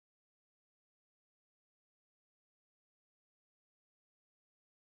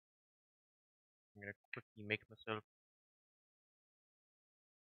I'm gonna quickly make myself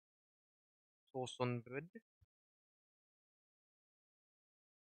toast on bread.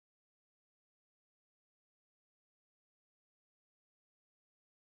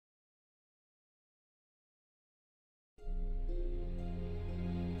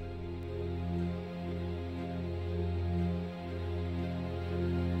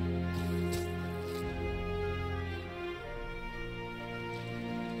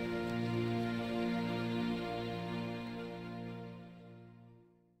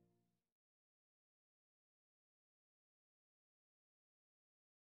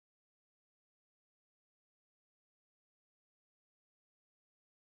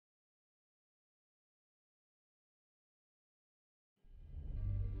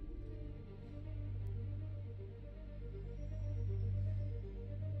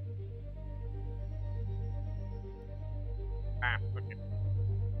 Ah, okay.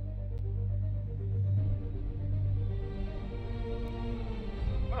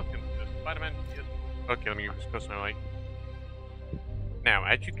 Welcome to Spider-Man. Okay, let me use this my mic. Now,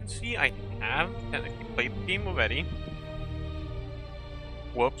 as you can see, I have technically played the game already.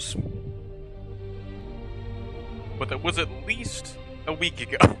 Whoops. But that was at least a week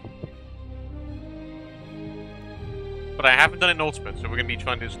ago. But I haven't done it in Ultimate, so we're gonna be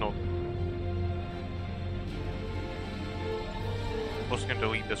trying to do this in Ultimate. I'm also gonna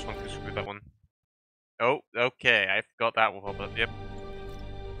delete this one because screw that one. Oh, okay, I forgot that one. But yep.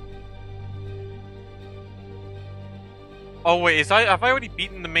 Oh wait, have I already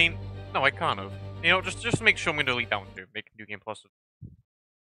beaten the main? No, I can't have. You know, just to make sure, I'm gonna delete that one too. Make a new game plus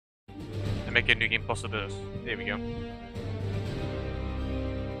and make a new game plus of this. There we go.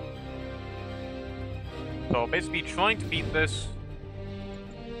 So basically, trying to beat this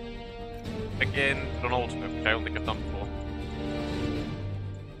again on Ultimate, which I don't think I've done before.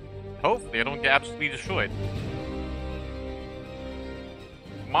 Hopefully, I don't get absolutely destroyed.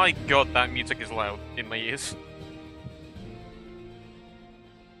 My god, that music is loud in my ears.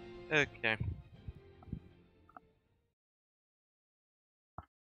 Okay.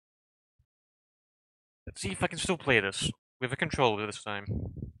 Let's see if I can still play this with a controller this time.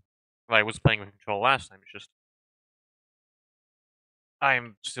 Well, I was playing with a controller last time, it's just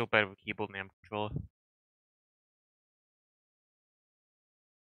I'm still better with keyboard and controller.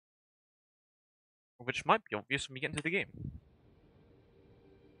 Which might be obvious when we get into the game.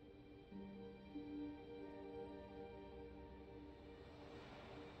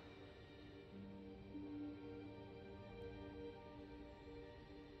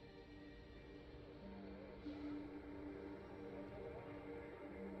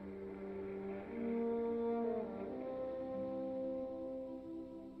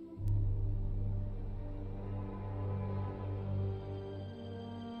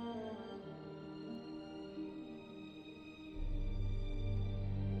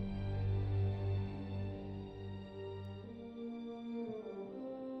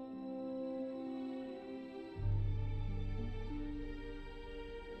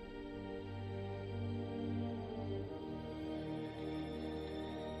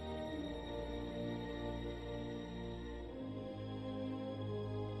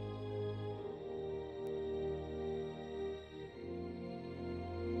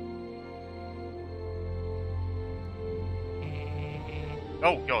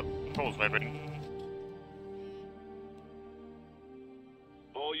 Oh god, controls vibrating.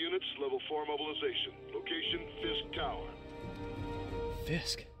 All units, level 4 mobilization. Location, Fisk Tower.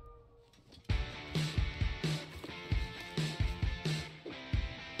 Fisk?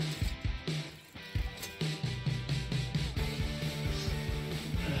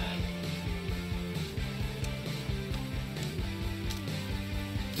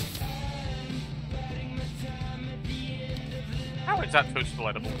 How is that toast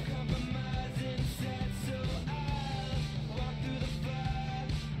edible?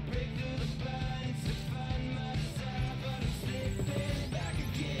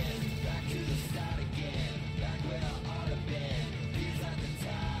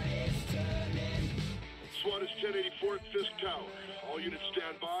 SWAT is 1084 at Fisk Tower. All units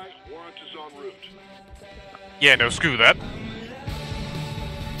stand by. Warrant is en route. Yeah, no, screw that.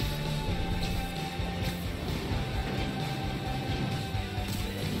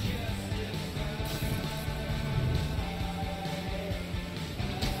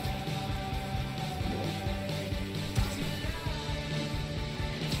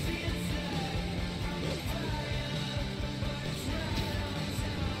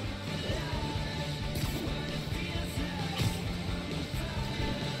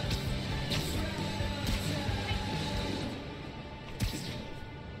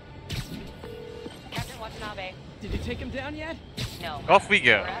 Did you take him down yet? No. Off we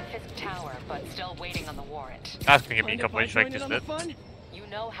go. We're at Fisk Tower, but still waiting on the warrant. That's gonna give me a Mind couple if of I strikes, join in isn't on it? the fun? You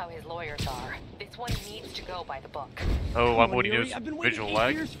know how his lawyers are. This one needs to go by the book. Oh, Come I'm on, already Yuri, doing I've been waiting visual 8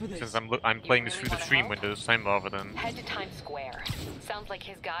 lag years for this. since I'm playing this really through the wanna stream help? window this time rather than Head to Times Square. Sounds like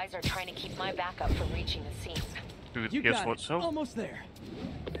his guys are trying to keep my backup from reaching the scene. through the You got PS4 it. itself. Almost there.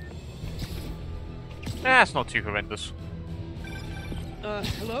 That's not too horrendous.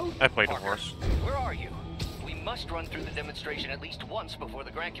 Hello? I played a Parker, horse. where are you? We must run through the demonstration at least once before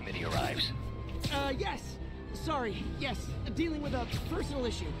the grant committee arrives. Yes. Sorry. Yes. Dealing with a personal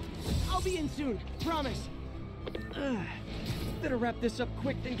issue. I'll be in soon. Promise. Better wrap this up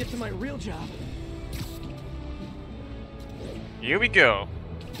quick then get to my real job. Here we go.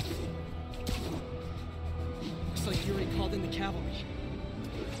 Looks like Yuri called in the cavalry.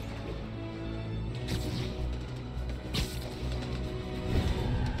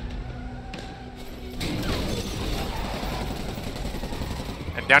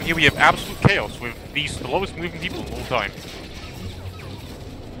 And down here we have absolute chaos with the slowest moving people of all time.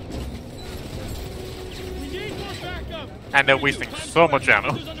 We need more backup. And they're wasting so much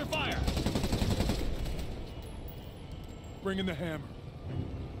ammo. Who's under fire? Bring in the hammer.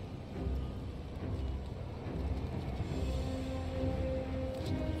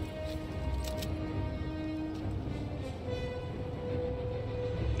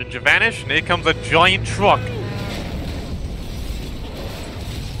 Did you vanish? And here comes a giant truck.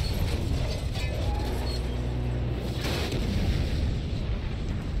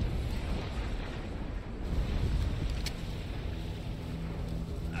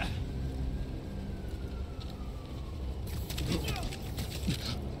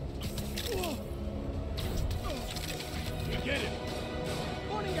 Get it.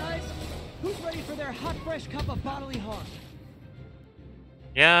 Morning, guys. Who's ready for their hot, fresh cup of bodily harm?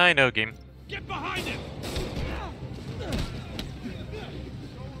 Yeah, I know, game. Get behind him.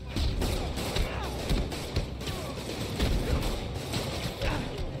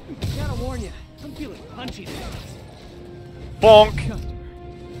 Gotta warn you, I'm feeling punchy today. Bonk! Customer.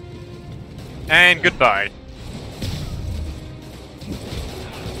 And goodbye.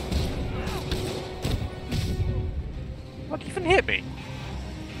 What even hit me?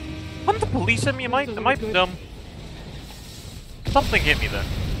 What the police hit me? Am I dumb? Something hit me then.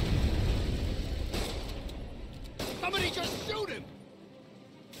 Somebody just shoot him.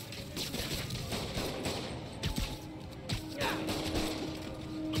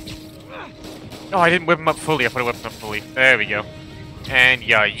 Oh, I didn't whip him up fully. I put a weapon up fully. There we go. And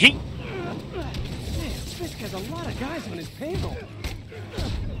yeah, yeet! Man, Fisk has a lot of guys on his payroll.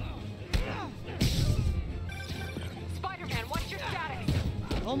 Spider-Man, what's your status?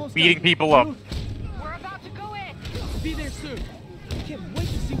 Almost Beating done. people up. We're about to go in. Be there soon. Can't wait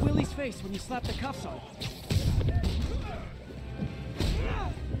to see Willie's face when you slap the cuffs on.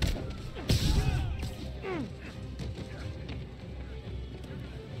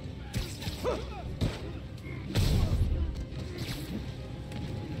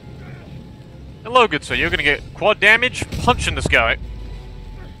 Hello, good sir. You're gonna get quad damage punching this guy.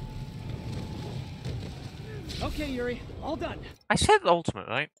 Okay, Yuri, all done. I said ultimate,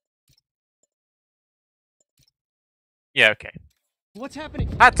 right? Yeah, okay. What's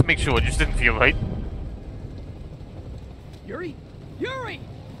happening? I had to make sure. It just didn't feel right. Yuri? Yuri!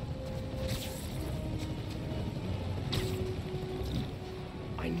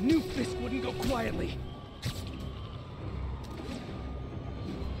 I knew Fisk wouldn't go quietly.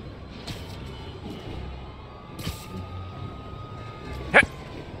 Heh.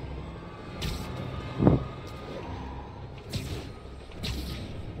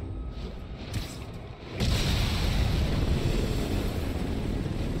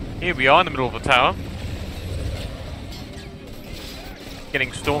 Here we are in the middle of the tower.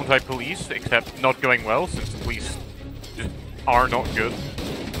 Getting stormed by police, except not going well since the police just are not good.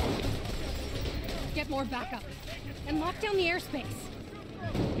 Get more backup. And lock down the airspace.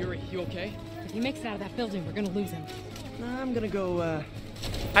 Yuri, you okay? If he makes it out of that building, we're gonna lose him. I'm gonna go,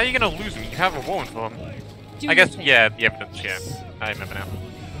 How are you gonna lose him? You have a warrant for him. Do I your guess, thing. yeah, the evidence, yeah. I remember now.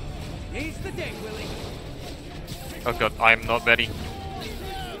 He's the day, Willie. Oh god, I'm not ready.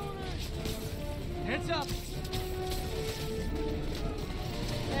 Heads up.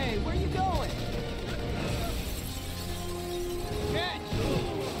 Hey, where you going? Catch!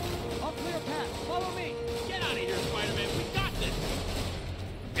 I'll clear a path. Follow me. Get out of here, Spider-Man. We got this.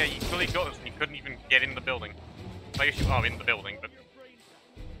 Yeah, you fully got us and you couldn't even get in the building. I guess you are in the building, but...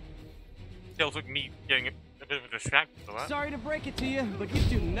 Still took me getting a bit of a distraction for that. Sorry to break it to you, but you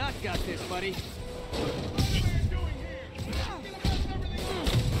do not got this, buddy.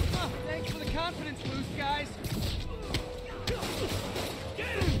 Thanks for the confidence boost, guys.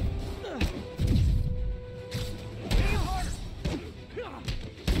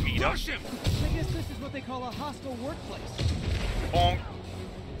 Beat up. Push him! I guess this is what they call a hostile workplace. Bonk.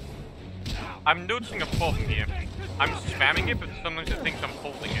 I'm noticing a problem here. I'm spamming it, but sometimes it thinks I'm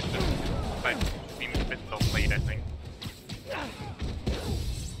holding it. But it seems a bit so late, I think.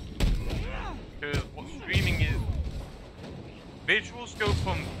 Because what streaming is, visuals go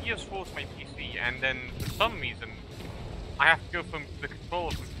from PS4 to my PC, and then for some reason, I have to go from the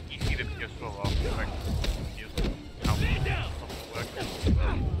controller from PC to PS4 off.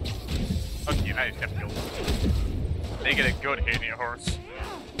 Okay, I just have killed. They get a good hit in your horse.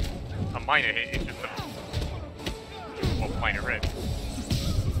 A minor hit is just a minor hit.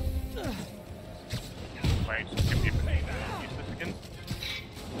 Right, just give me a minute. Use this again.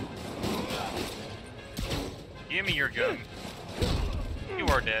 Give me your gun. You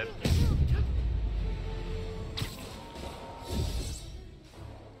are dead.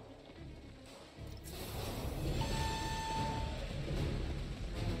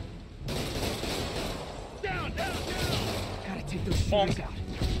 Down! Gotta take those shooters Bonk. out.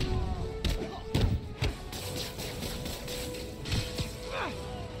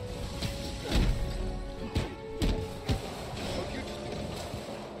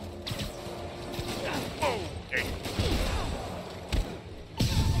 Okay.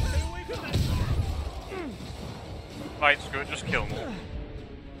 Right, screw it, just kill him.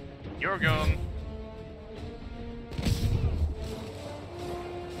 Your gun.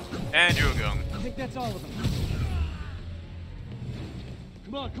 And your gun. I think that's all of them.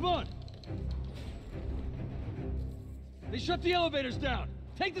 Come on! They shut the elevators down!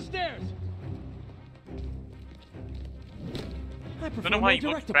 Take the stairs! I prefer Don't know why my he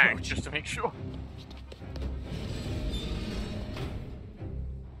looks direct back, approach. just to make sure.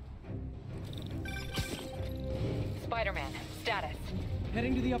 Spider-Man, status.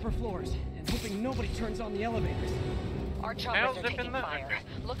 Heading to the upper floors and hoping nobody turns on the elevators. Our I'll choppers are zip in taking that. fire.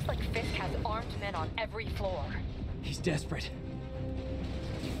 Okay. Looks like Fisk has armed men on every floor. He's desperate.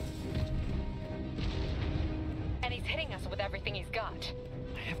 And he's hitting us with everything he's got.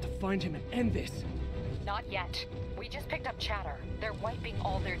 I have to find him and end this. Not yet. We just picked up chatter. They're wiping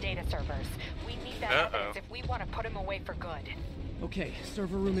all their data servers. We need that evidence if we want to put him away for good. Okay,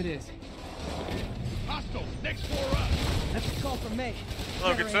 server room it is. Hostile! Next floor up! That's a call from May.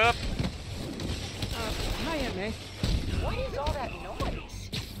 Look, it's up. Hi, Aunt May. What is all that noise?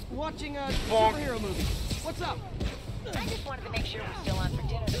 Watching a Bonk. superhero movie. What's up? I just wanted to make sure we're still on for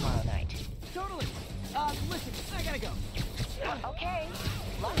dinner tomorrow night. Totally. Listen, I gotta go. Okay.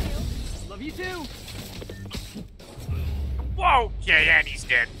 Love you. Love you too. Whoa! Okay, and he's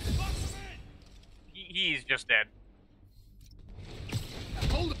dead. He's just dead.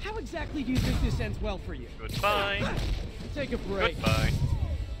 How exactly do you think this ends well for you? Goodbye. Take a break. Goodbye.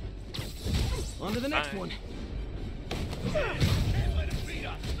 On to the next Bye. one.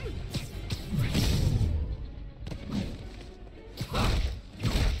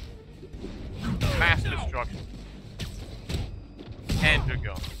 Mass destruction. And you're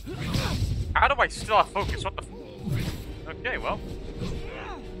gone. How do I still have focus? What the f— Okay, well.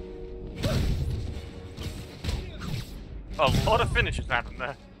 A lot of finishes happened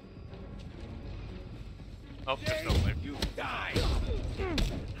there. Oh, there's no life. You die!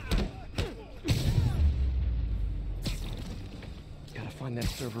 Gotta find that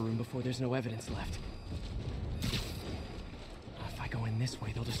server room before there's no evidence left. If I go in this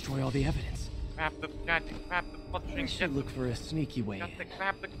way, they'll destroy all the evidence. Grab the I butchering should look for a sneaky way Got in. the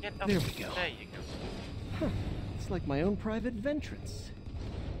grab the get up. There we go. There you go. It's like my own private ventrance.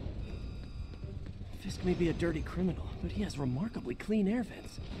 Fisk may be a dirty criminal, but he has remarkably clean air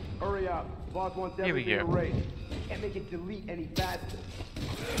vents. Hurry up. Boss wants Here we everything go. erased. Can't make it delete any faster.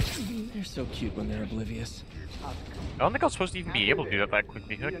 They're so cute when they're oblivious. I don't think I was supposed to even be able to do that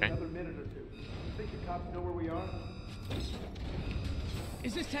quickly. Need Okay. another minute or two. Think the cops know where we are?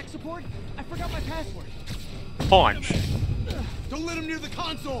 Is this tech support? I forgot my password. Punch. Don't let him near the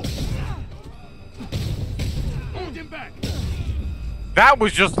console! Hold him back! That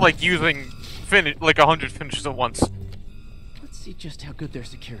was just like using like 100 finishes at once. Let's see just how good their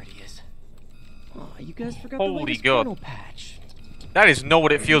security is. Aw, you guys forgot Holy the latest God. kernel patch. That is not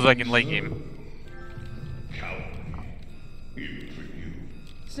what it feels like in late game.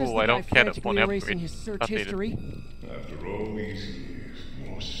 Says Oh, the I guy don't care to frantically phone erasing upgrade. his search Updated. history. After all these years,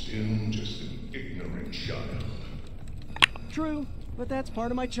 you're still just an ignorant child. True, but that's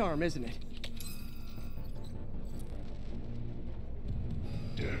part of my charm, isn't it?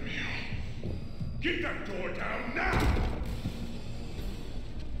 Damn you. Get that door down now!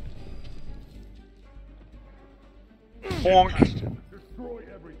 Bonk. Destroy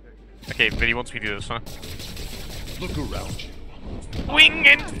everything. Okay, but he wants me to do this, huh? Look around you. Swing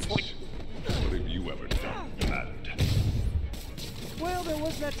and swing. What have you ever done, lad? Well, there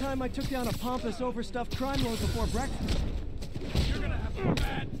was that time I took down a pompous, overstuffed crime lord before breakfast.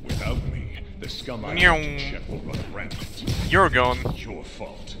 Without me, the scum I Meow. ship will run rampant. You're gone. Your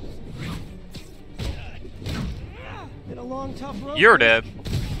fault. Been a long, tough road. You're dead.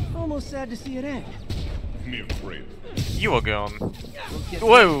 Almost sad to see it end. Mere brave. You are gone. We'll get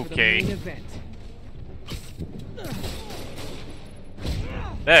Whoa, back for the okay. main event.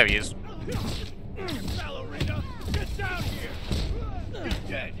 There he is. Ballerina, get down here! You're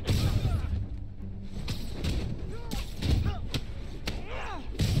dead.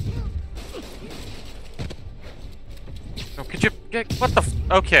 Oh, could you get what the?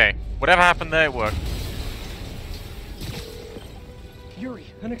 Okay, whatever happened there, it worked. Yuri,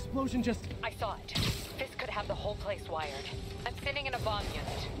 an explosion just... I saw it. This could have the whole place wired. I'm sitting in a bomb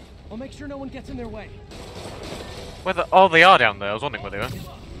unit. I'll make sure no one gets in their way. Whether oh, they are down there. I was wondering where they were.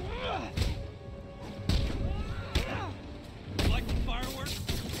 Like the fireworks?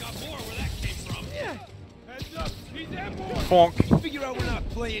 Got more where that came from. Heads up, he's airborne. Bonk. Figure out we're not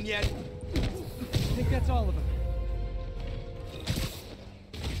playing yet. I think that's all of them.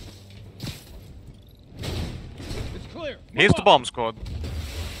 It's clear. Here's the bomb squad.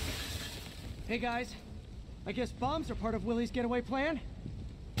 Hey guys, I guess bombs are part of Willie's getaway plan?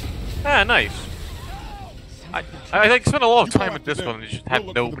 Ah, nice. I like spent a lot of time with this one and just had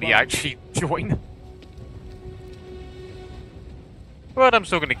nobody actually join. But I'm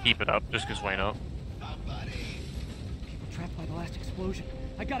still gonna keep it up, just cause why not? People trapped by the last explosion.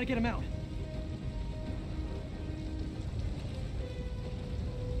 I gotta get them out.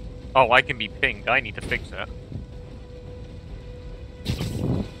 Oh, I can be pinged. I need to fix that.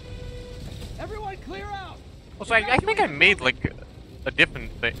 Everyone clear out! Also, I think I made like a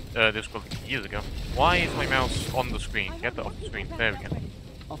different Discord years ago. Why is my mouse on the screen? Get that off the screen. There we go.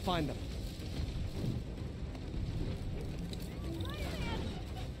 I'll find them.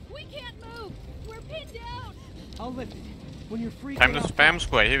 We can't move! We're pinned down! I'll lift it. When you're free, Time to get off spam top.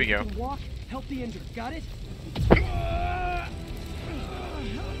 square. Here we You go. can walk, help the injured. Got it?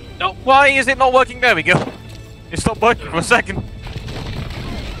 No, why is it not working? There we go. It stopped working for a second.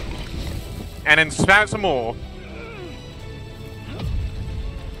 And then spam some more.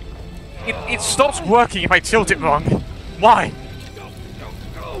 It stops working if I tilt it wrong. Why?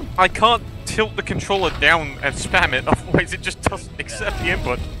 I can't tilt the controller down and spam it, otherwise it just doesn't accept the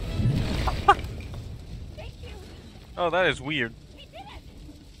input. Oh, that is weird.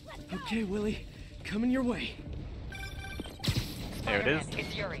 Okay, Willie. Coming your way. There it is.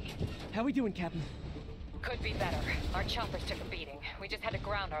 It's Yuri. How we doing, Captain? Could be better. Our choppers took a beating. We just had to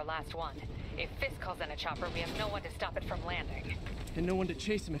ground our last one. If Fisk calls in a chopper, we have no one to stop it from landing. And no one to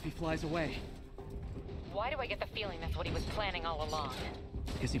chase him if he flies away. Why do I get the feeling that's what he was planning all along?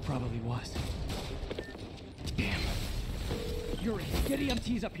 Because he probably was. Damn. Yuri, get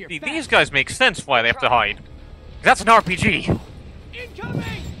EMTs up here. See, fast. these guys make sense why they have to hide. That's an RPG.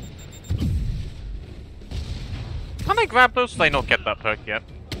 Incoming! Can I grab those? Did I not get that perk yet?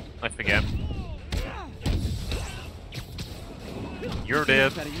 I forget. You're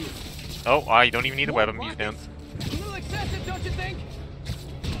dead. Better you. Oh, I don't even need a weapon. He's down. A little excessive, don't you think?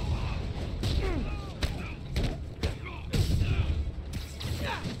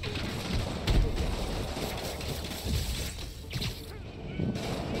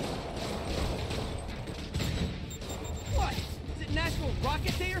 What? Is it National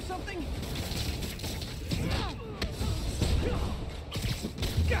Rocket Day or something?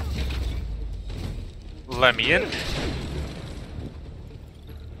 Let me in.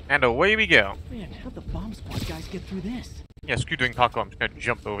 And away we go. Man, how'd the bomb squad guys get through this? Yeah, screw doing parkour. I'm just gonna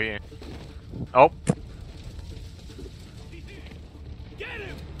jump over here. Oh. Get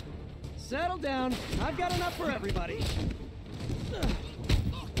him! Settle down. I've got enough for everybody.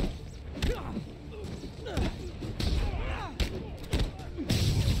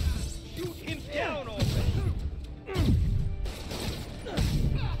 Shoot him down already.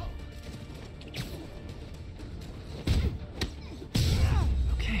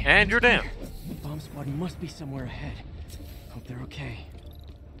 Okay. And you're down. The bomb squad must be somewhere ahead. Hope they're okay.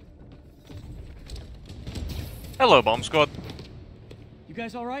 Hello, bomb squad. You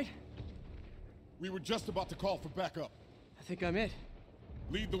guys all right? We were just about to call for backup. I think I'm it.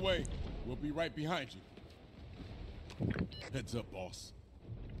 Lead the way. We'll be right behind you. Heads up, boss.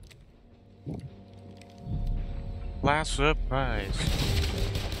 Last surprise.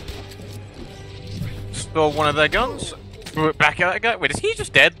 Stole one of their guns. Threw it back at that guy. Wait, is he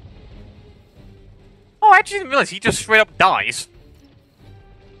just dead? Oh, Oh, I actually didn't realize he just straight up dies.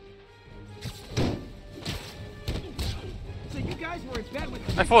 So you guys were in bed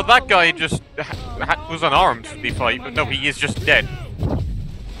with I thought that guy just was unarmed for the fight, but no, he is just dead. Well,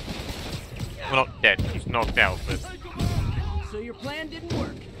 not dead, he's knocked out, but... So your plan didn't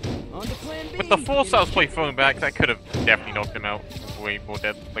work. On to plan B. With the force I was playing throwing back, that could have definitely knocked him out way more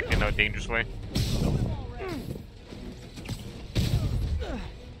dead, like in a dangerous way.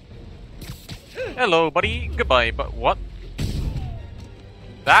 Hello, buddy. Goodbye, but what?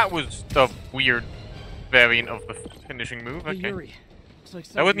 That was the weird variant of the finishing move, okay. Yuri. Looks like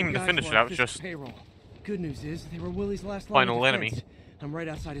That wasn't some even the guys finish, were that on was Fisk's just... payroll. Good news is, they were Willie's last line Final of enemy. defense. I'm right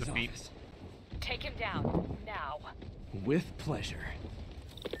outside his Defeat. office. Take him down, now. With pleasure.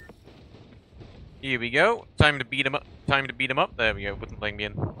 Here we go. Time to beat him up. Time to beat him up. There we go. Wouldn't let me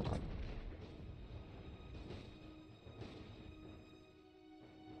in.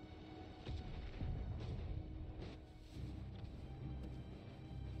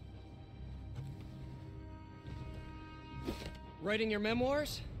 Writing your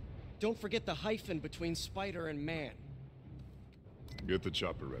memoirs? Don't forget the hyphen between spider and man. Get the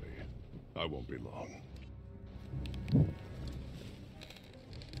chopper ready. I won't be long.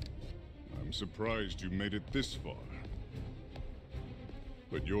 I'm surprised you made it this far.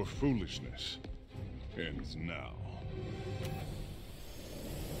 But your foolishness ends now.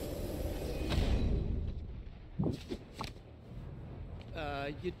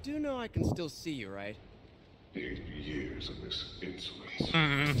 You do know I can still see you, right? 80 years of this insolence.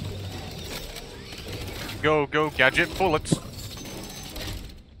 Go, go, gadget, bullets.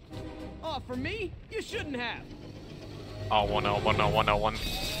 Oh, for me? You shouldn't have. R1, R1, R1, R1.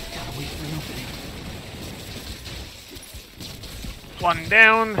 Gotta wait for an opening. One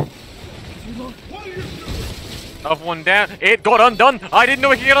down. What are you doing? Of one down. It got undone. I didn't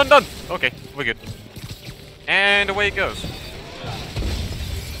know it could get undone. Okay, we're good. And away it goes.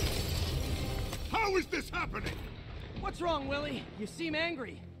 How is this happening? What's wrong, Willie? You seem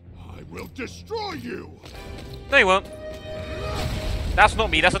angry. I will destroy you! No, you won't. That's not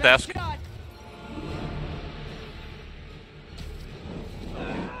me, that's a desk. Shot.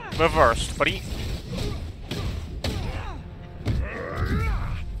 Reversed, buddy.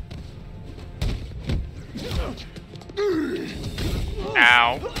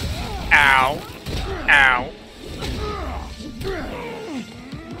 Ow. Ow. Ow.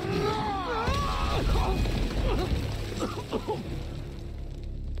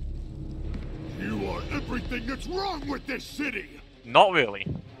 You are everything that's wrong with this city! Not really.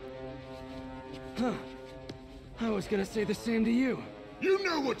 Huh. I was gonna say the same to you. You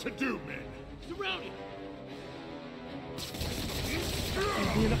know what to do, men! Surround him.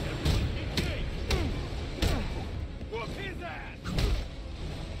 Whoop his ass.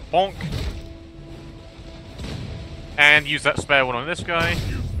 Bonk. And use that spare one on this guy.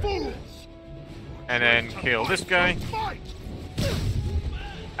 You fools! And then kill this guy. Fight!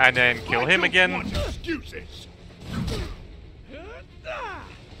 And then kill him again. Want excuses.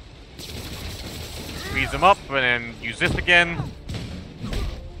 Freeze him up, and then use this again.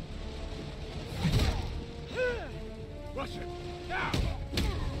 Russian.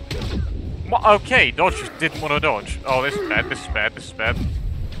 Okay, dodge just didn't want to dodge. Oh, this is bad, this is bad, this is bad.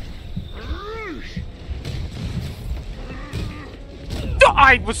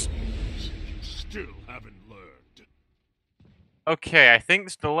 I was... Still haven't learned. Okay, I think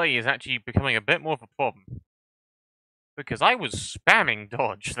this delay is actually becoming a bit more of a problem. Because I was spamming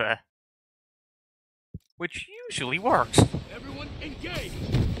dodge there. Which usually works. Everyone engage.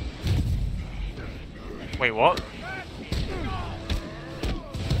 Wait, what?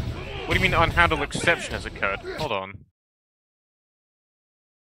 What do you mean unhandled exception has occurred? Hold on.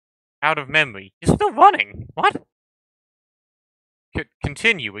 Out of memory. You're still running! What?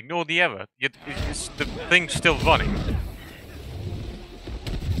 Continue, ignore the error. The thing's still running.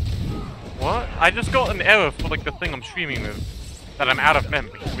 What? I just got an error for like the thing I'm streaming with. That I'm out of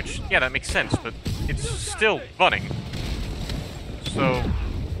memory. Which, yeah, that makes sense, but it's still running. So,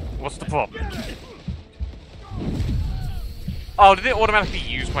 what's the problem? Oh, did it automatically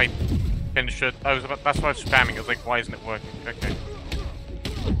use my finisher? That's why I was spamming. I was like, why isn't it working? Okay.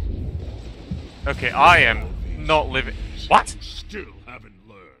 Okay, I am not living. What? Still haven't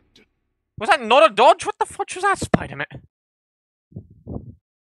learned. Was that not a dodge? What the fuck was that, Spider-Man?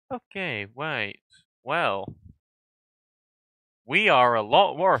 Okay, wait. Well, we are a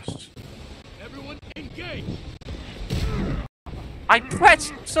lot worse. Everyone engage. I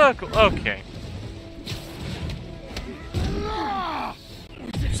pressed circle. Okay.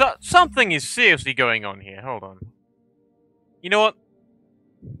 So something is seriously going on here. Hold on. You know what?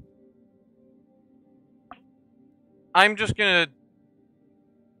 I'm just gonna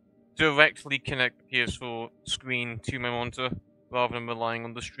directly connect the PS4 screen to my monitor rather than relying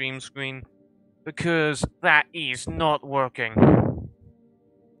on the stream screen, because that is not working.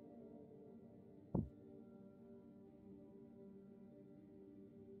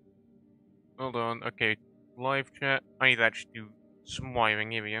 Hold on, okay, live chat. I need to actually do some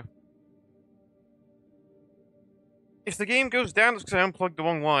wiring. Here we go. If the game goes down, it's because I unplugged the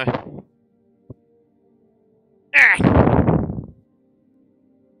wrong wire.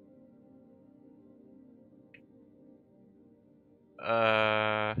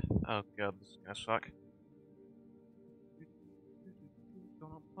 Oh god, this is gonna suck.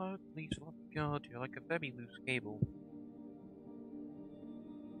 Don't unplug, please, oh god, you're like a very loose cable.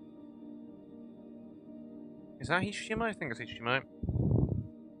 Is that HDMI? I think it's HDMI.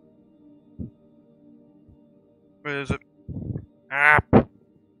 Where is it? Ah!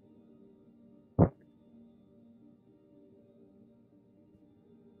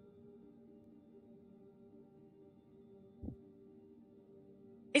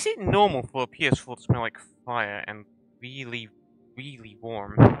 Is it normal for a PS4 to smell like fire and really, really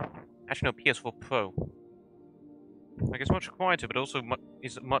warm? Actually, no, PS4 Pro. Like, it's much quieter, but also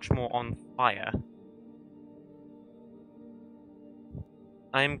is much more on fire.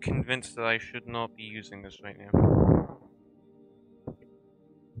 I'm convinced that I should not be using this right now.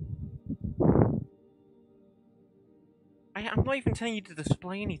 I'm not even telling you to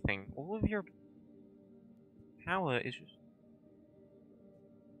display anything. All of your power is just...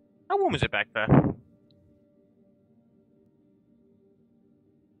 How warm is it back there?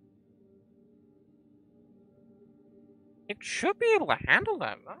 It should be able to handle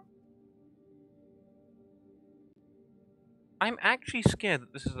that, right? I'm actually scared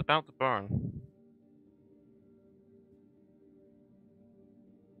that this is about to burn.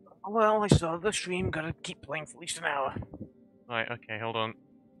 Well, I saw the stream, gotta keep playing for at least an hour. Right, okay, hold on.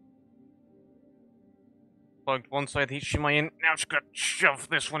 Plugged one side of the HDMI in, now just gotta shove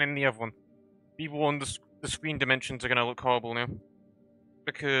this one in the other one. People on the screen dimensions are gonna look horrible now.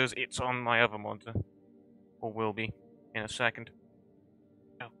 Because it's on my other monitor. Or will be, in a second.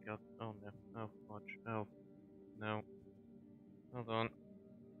 Oh god, oh no, oh fudge, oh no. Hold on.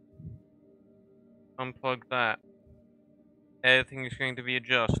 Unplug that. Everything is going to be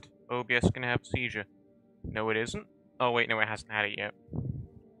adjusted. OBS is going to have a seizure. No, it isn't. Oh, wait, no, it hasn't had it yet.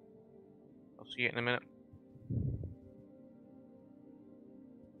 I'll see it in a minute.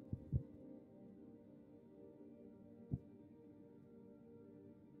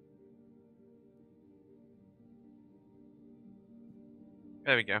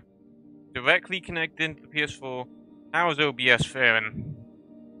 There we go. Directly connected into the PS4. How is OBS faring?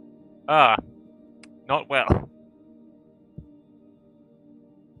 Not well.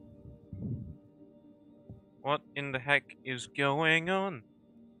 What in the heck is going on?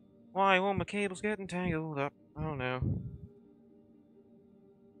 Why all my cables getting tangled up? Oh no.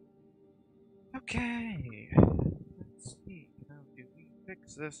 Okay. Let's see. How do we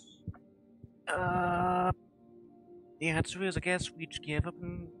fix this? The answer is, I guess we just give up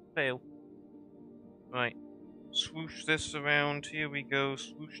and fail. Right. Swoosh this around. Here we go.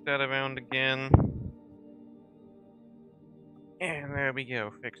 Swoosh that around again. And there we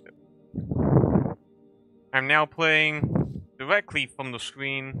go. Fixed it. I'm now playing directly from the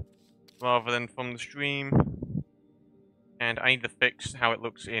screen rather than from the stream. And I need to fix how it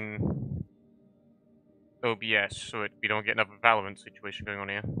looks in OBS so we don't get another Valorant situation going on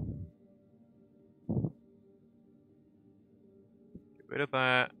here. Get rid of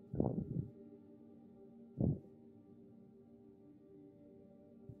that.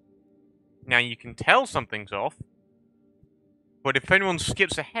 Now you can tell something's off, but if anyone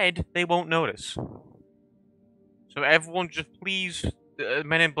skips ahead, they won't notice. So everyone just please,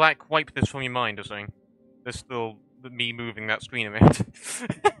 Men in Black, wipe this from your mind or something. There's still me moving that screen around.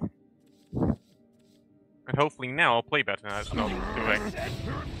 And hopefully now I'll play better now, it's not direct.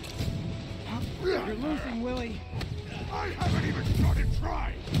 You're losing, Willie. I haven't even started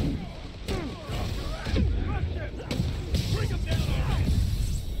trying! Bring him down already!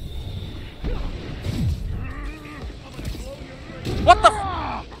 What the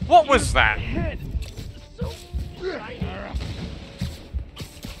What was that?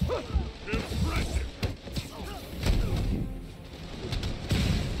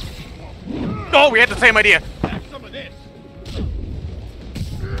 Oh, we had the same idea. Have some of this!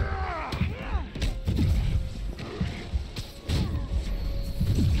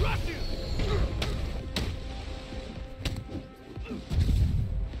 Drop you!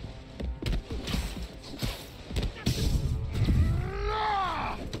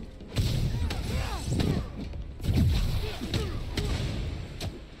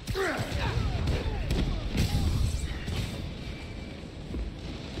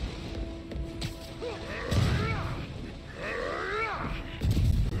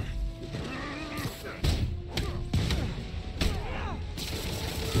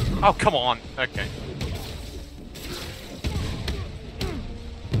 Oh, come on. Okay.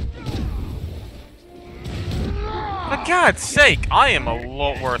 For God's sake, I am a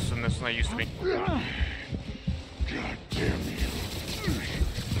lot worse than this than I used to be. God damn you.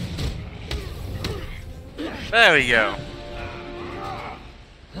 There we go.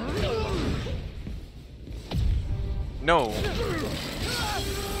 No.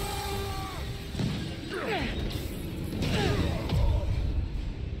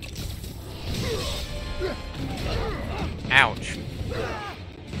 Ouch.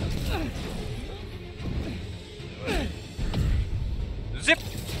 Zip.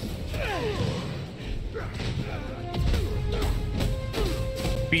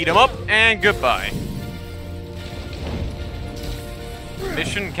 Beat him up and goodbye.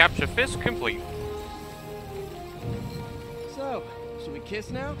 Mission capture Fisk complete. So, should we kiss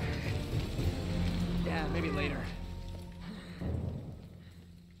now? Yeah, maybe later.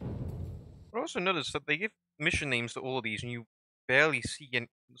 I also noticed that they give mission names to all of these, and you barely see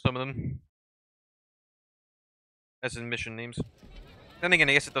some of them. As in mission names. Then again,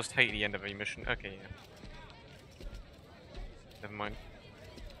 I guess it does take the end of a mission. Okay, yeah. Never mind.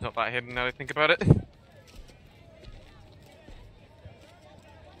 It's not that hidden now that I think about it.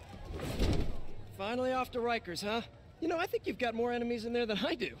 Finally off to Rikers, huh? You know, I think you've got more enemies in there than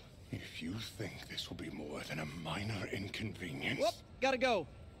I do. If you think this will be more than a minor inconvenience... Whoop, gotta go.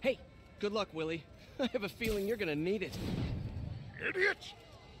 Hey, good luck, Willie. I have a feeling you're gonna need it. Idiots!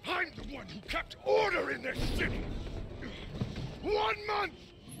 I'm the one who kept order in this city! 1 month!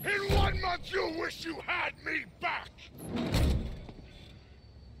 In 1 month you'll wish you had me back!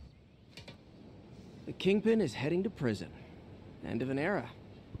 The Kingpin is heading to prison. End of an era.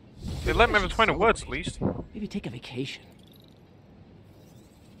 They let me have 20 words at least. Maybe take a vacation.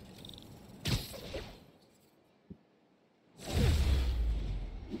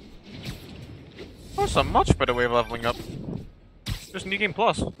 That's a much better way of leveling up. Just New Game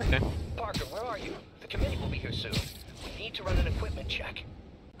Plus. Okay. Parker, where are you? The committee will be here soon. We need to run an equipment check.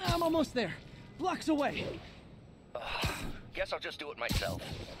 I'm almost there. Blocks away. Guess I'll just do it myself.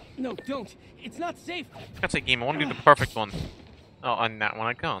 No, don't. It's not safe. That's a game. I want to do the perfect one. Oh, on that one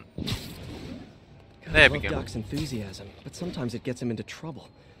I can't. There we go. I love Doc's enthusiasm, but sometimes it gets him into trouble.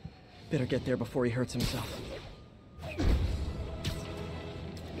 Better get there before he hurts himself.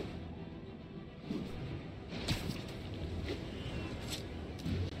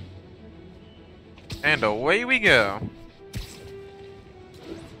 And away we go.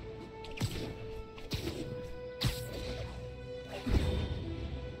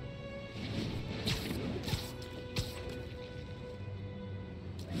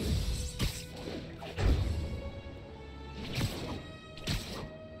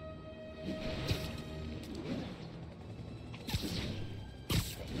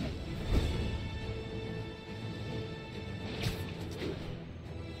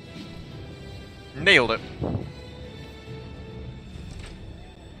 Nailed it.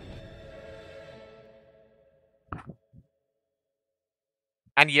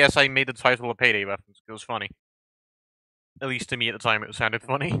 And yes, I made the title a Payday reference. It was funny. At least to me at the time, it sounded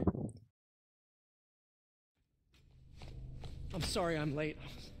funny. I'm sorry I'm late.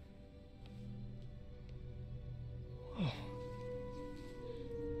 Oh.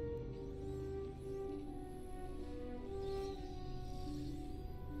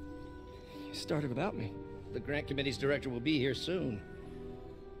 You started without me. The grant committee's director will be here soon.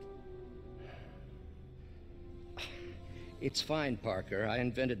 It's fine, Parker. I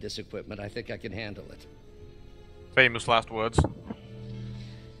invented this equipment. I think I can handle it. Famous last words.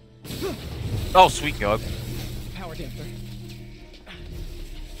 Oh, sweet God. Power damper.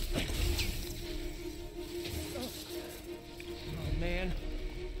 Oh, man.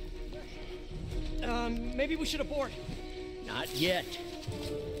 Maybe we should abort. Not yet.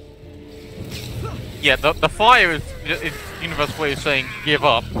 Yeah, the fire is universe way of saying give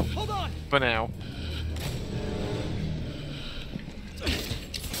up. Hold on. For now.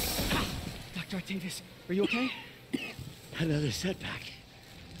 Dr. Octavius, are you okay? Another setback.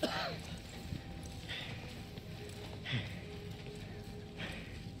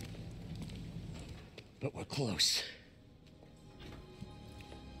 But we're close.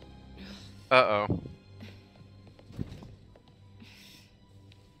 Uh-oh.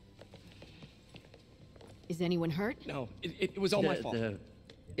 Is anyone hurt? No, it was all my fault. The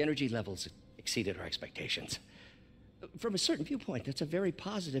energy levels exceeded our expectations. From a certain viewpoint, that's a very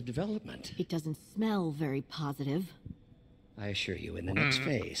positive development. It doesn't smell very positive. I assure you, in the next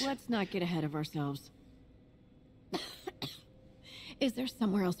phase. Let's not get ahead of ourselves. Is there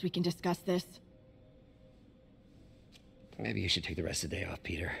somewhere else we can discuss this? Maybe you should take the rest of the day off,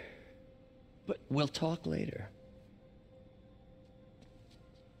 Peter. But we'll talk later.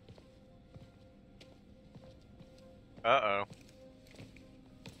 Uh-oh.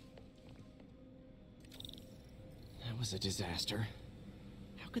 That was a disaster.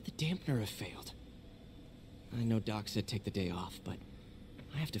 How could the dampener have failed? I know Doc said take the day off, but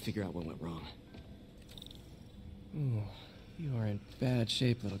I have to figure out what went wrong. Ooh, you are in bad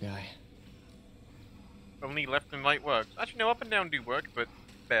shape, little guy. Only left and right works. Actually, no, up and down do work, but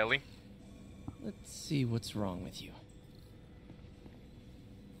barely. Let's see what's wrong with you.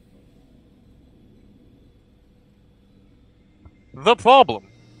 The problem.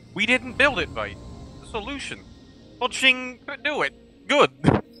 We didn't build it right. The solution. Watching do it. Good.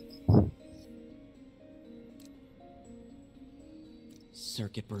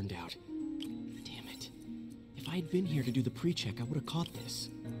 Circuit burned out. Damn it. If I had been here to do the pre-check, I would have caught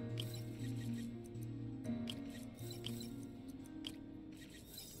this.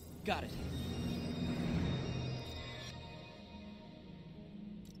 Got it.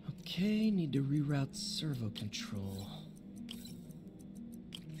 Okay, need to reroute servo control.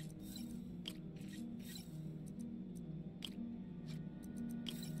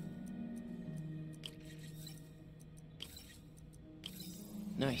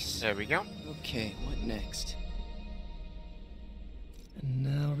 Nice. There we go. Okay, what next? And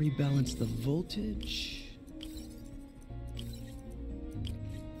now rebalance the voltage.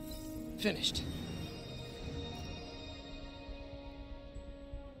 Finished.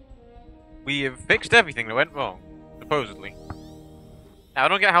 We have fixed everything that went wrong, supposedly. Now, I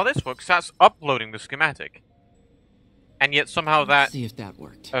don't get how this works. That's uploading the schematic. And yet somehow Let's see if that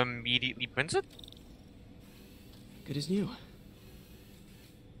worked. immediately prints it? Good as new.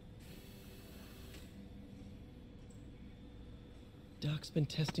 Doc's been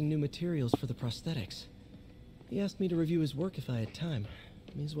testing new materials for the prosthetics. He asked me to review his work if I had time.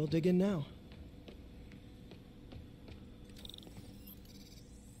 May as well dig in now.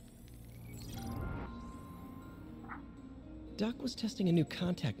 Doc was testing a new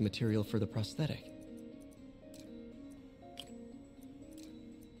contact material for the prosthetic.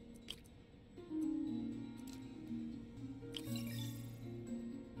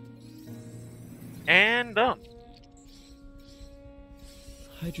 And done.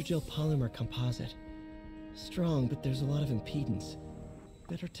 Hydrogel polymer composite. Strong, but there's a lot of impedance.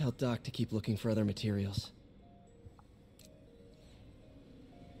 Better tell Doc to keep looking for other materials.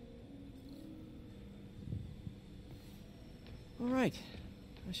 All right.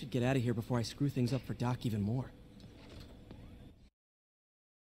 I should get out of here before I screw things up for Doc even more.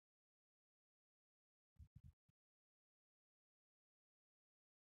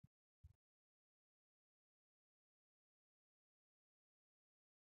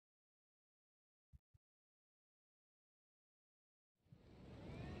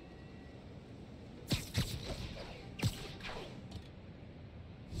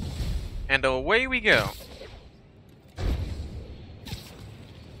 And away we go.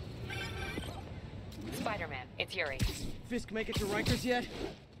 Spider-Man, it's Yuri. Fisk make it to Rikers yet?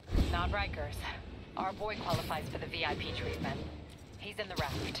 Not Rikers. Our boy qualifies for the VIP treatment. He's in the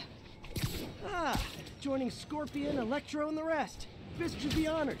raft. Ah, joining Scorpion, Electro, and the rest. Fisk should be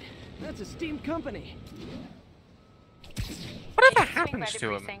honored. That's a steamed company. Whatever Swing by happens the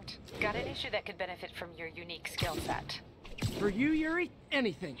to him? precinct. Got an issue that could benefit from your unique skill set. For you, Yuri,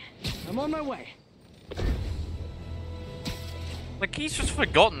 anything. I'm on my way. Like, he's just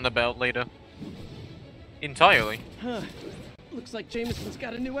forgotten about later. Entirely. Huh. Looks like Jameson's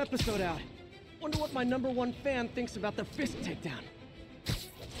got a new episode out. Wonder what my #1 fan thinks about the Fisk takedown.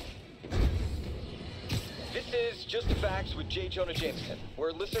 This is Just the Facts with J. Jonah Jameson,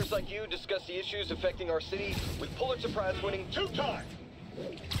 where listeners like you discuss the issues affecting our city with Pulitzer Prize-winning two-time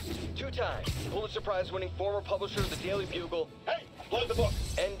Pulitzer Prize-winning former publisher of the Daily Bugle. Hey, plug the book.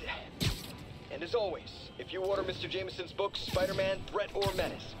 And as always, if you order Mr. Jameson's books, Spider-Man, Threat, or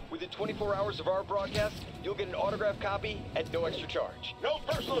Menace, within 24 hours of our broadcast, you'll get an autographed copy at no extra charge. No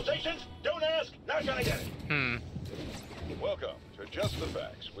personalizations, don't ask, not gonna get it. Welcome to Just the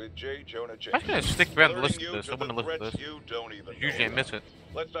Facts with J. Jonah Jameson. I'm gonna stick around and listen Alerting to this. you I wanna the listen to threats this. you don't even Usually I know miss about.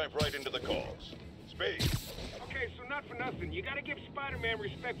 it. Let's dive right into the calls. Speed. Okay, so not for nothing. You gotta give Spider-Man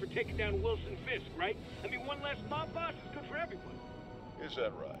respect for taking down Wilson Fisk, right? I mean, one less mob boss is good for everyone. Is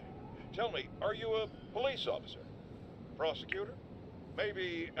that right? Tell me, are you a police officer? Prosecutor?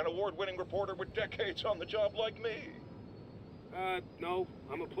 Maybe an award-winning reporter with decades on the job like me? No,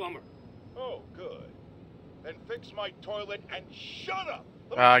 I'm a plumber. Oh, good. Then fix my toilet and shut up!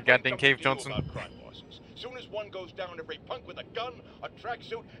 Goddamn Cave Something to you Johnson. about crime bosses. Soon as one goes down, every punk with a gun, a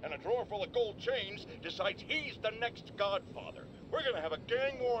tracksuit, and a drawer full of gold chains decides he's the next godfather. We're gonna have a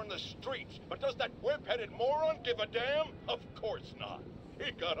gang war in the streets, but does that whip-headed moron give a damn? Of course not.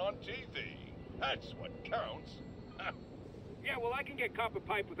 He got on TV. That's what counts. Yeah, well, I can get copper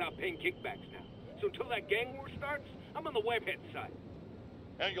pipe without paying kickbacks now. So until that gang war starts, I'm on the webhead side.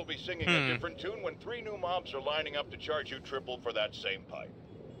 And you'll be singing a different tune when 3 new mobs are lining up to charge you triple for that same pipe.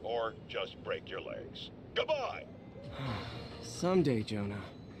 Or just break your legs. Goodbye! Someday, Jonah,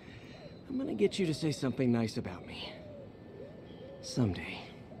 I'm gonna get you to say something nice about me. Someday.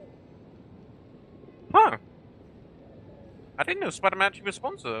 Huh. I didn't know Spider-Man actually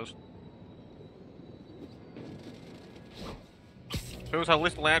responds to those. Shows how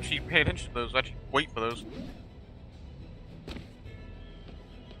little I actually pay attention to those, actually wait for those.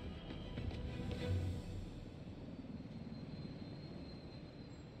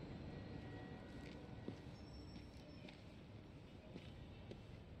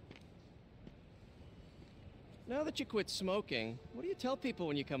 Now that you quit smoking, what do you tell people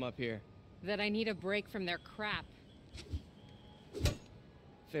when you come up here? That I need a break from their crap.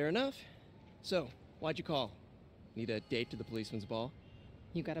 Fair enough. So, why'd you call? Need a date to the policeman's ball?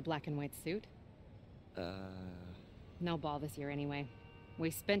 You got a black and white suit? No ball this year anyway. We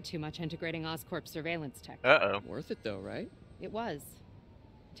spent too much integrating Oscorp surveillance tech. Uh-oh. Worth it though, right? It was.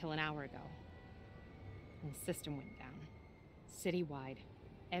 Until an hour ago. The system went down. Citywide.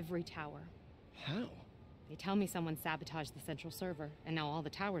 Every tower. How? They tell me someone sabotaged the central server, and now all the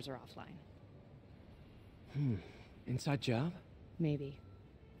towers are offline. Inside job? Maybe.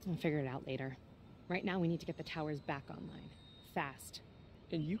 I'll figure it out later. Right now, we need to get the towers back online. Fast.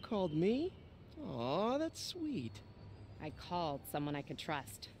 And you called me? Aw, that's sweet. I called someone I could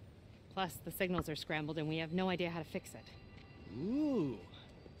trust. Plus, the signals are scrambled, and we have no idea how to fix it. Ooh.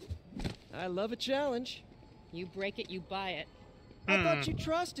 I love a challenge. You break it, you buy it. I thought you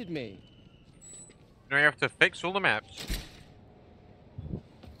trusted me. Now you have to fix all the maps.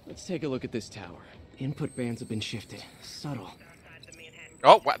 Let's take a look at this tower. Input bands have been shifted. Subtle.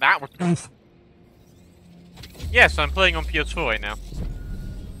 Oh, what, that was... Yes, I'm playing on PS4 right now.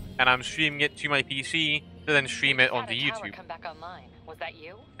 And I'm streaming it to my PC, to then stream it onto YouTube. Come back online. Was that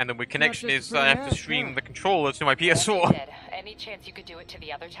you? And the connection is I have to stream the controller to my PS4. Did. Any chance you could do it to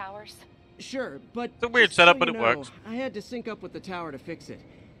the other towers? Sure, but It's a weird just setup, so but you it know, works. I had to sync up with the tower to fix it.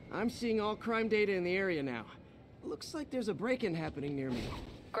 I'm seeing all crime data in the area now. Looks like there's a break-in happening near me.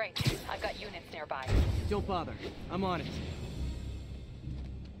 Great. I've got units nearby. Don't bother. I'm on it.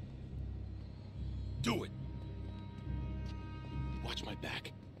 Do it. Watch my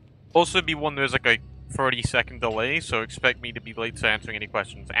back. Also, be one there's like a 30-second delay, so expect me to be late to answering any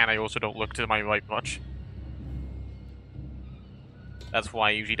questions. And I also don't look to my right much. That's why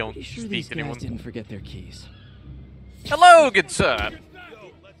I usually don't Pretty sure speak these to guys anyone. didn't forget their keys. Hello, good sir!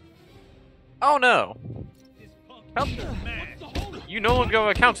 Oh no! Help. You no longer are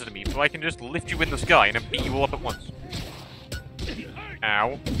accounted to me, so I can just lift you in the sky and then beat you all up at once.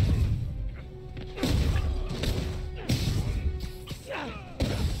 Ow.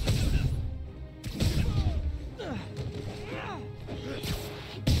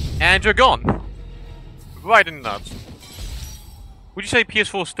 And you're gone. Right in the nuts. Would you say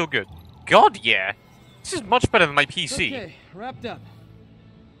PS4 is still good? God, yeah. This is much better than my PC. Okay, wrapped up.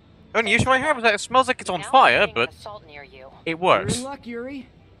 Only issue I have is that it smells like it's on Now I'm fire, seeing but an assault near you. it You're works. in luck, Yuri.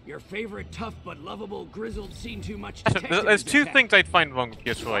 Your favorite tough but lovable grizzled seen too much There's detective two attack. things I'd find wrong with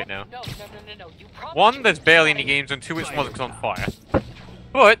PS4 right now. No. You promised One, you there's would barely do any it. games, and two, it smells like it's on fire.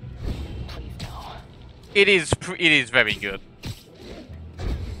 But Please no. it is very good.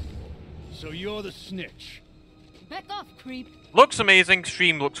 So you're the snitch. Back off, creep. Looks amazing.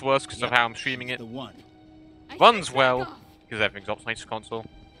 Stream looks worse because of how I'm streaming it. The one. I Runs said back well off. because everything's optimized to console,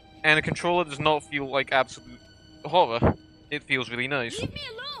 and the controller does not feel like absolute horror. It feels really nice, Leave me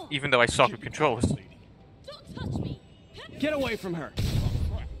alone. even though I suck with controllers. Don't touch me. Get away from her.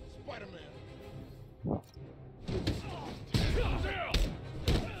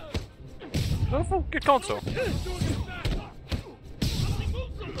 Oh, good console.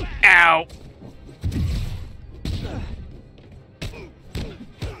 Ow!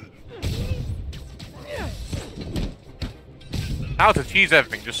 How to cheese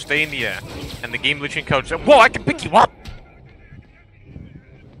everything, just stay in the air. And the game glitching code said, whoa, I can pick you up!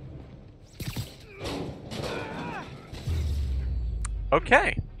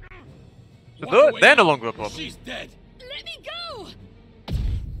 Okay. So they're no longer a problem. She's dead. Let me go.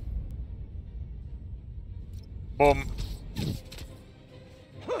 Boom.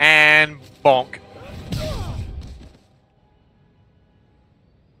 And bonk.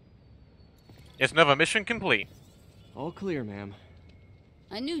 It's another mission complete. All clear, ma'am.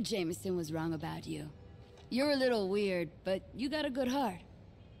 I knew Jameson was wrong about you. You're a little weird, but you got a good heart.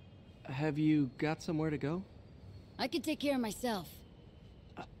 Have you got somewhere to go? I can take care of myself.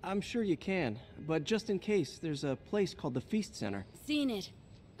 I'm sure you can, but just in case, there's a place called the Feast Center. Seen it.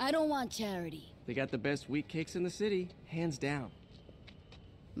 I don't want charity. They got the best wheat cakes in the city, hands down.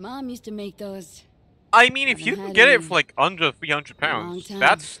 Mom used to make those. I mean, if you can get it for like under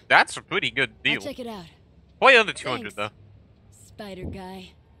 £300, that's a pretty good deal. I'll check it out. Way under 200 though. Spider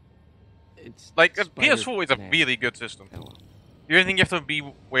guy. It's like a PS4 is a really good system. The only thing you have to be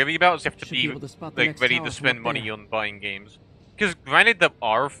wary about is you have to be like ready to spend money on buying games. Because granted, there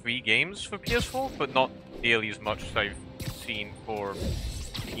are free games for PS4, but not nearly as much as I've seen for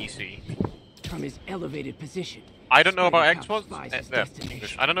PC. From his elevated position. I don't know about Xbox.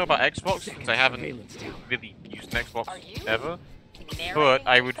 I don't know about Xbox since I haven't really used an Xbox ever. But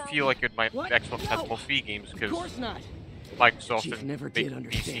I would feel like my Xbox has more free games because Microsoft and big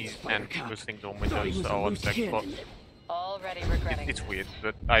PCs and those things on Windows are on Xbox. Already regretting. It's weird,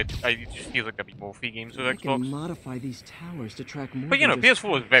 but I just feel like there'd be more free games with Xbox. I can modify these towers to track more. But you know,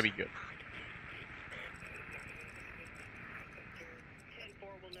 PS4 is very good.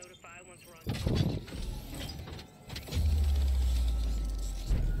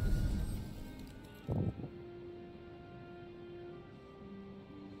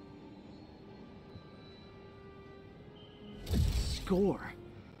 Score.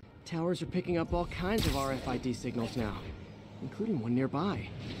 Towers are picking up all kinds of RFID signals now, including one nearby.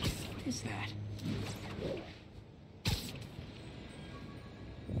 What is that?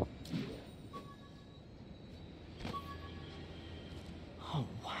 Oh,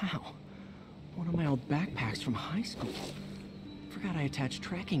 wow. One of my old backpacks from high school. Forgot I attached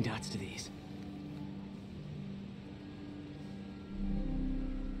tracking dots to these.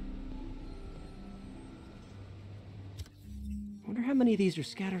 Wonder how many of these are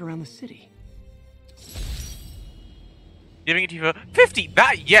scattered around the city. Giving it to you for 50.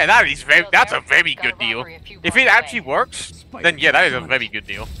 That's a very good deal. If it actually works, then yeah, that is a very good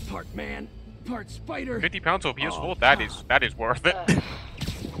deal. Part man, part spider. £50 for PS4. That is worth it.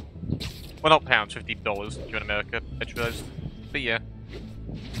 Well, not pounds, $50 if you're in America. I realized. But yeah.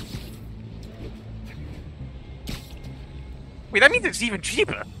 Wait, that means it's even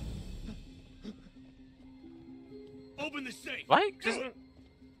cheaper. Open the safe. Right? Am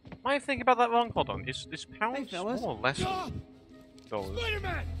I thinking about that wrong? Hold on. Is pounds more or less dollars?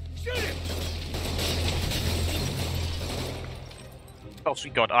 Spider-Man, shoot him! Oh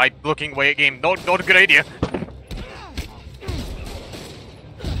sweet God! I'm looking away at game. Not a good idea.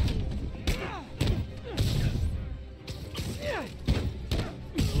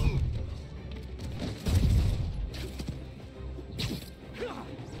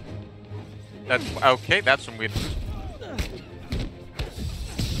 That's okay. That's some weird.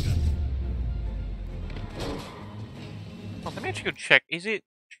 Let me actually go check. Is it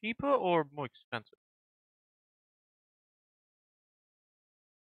cheaper or more expensive?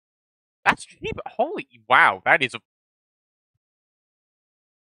 That's cheaper. Holy wow, that is a.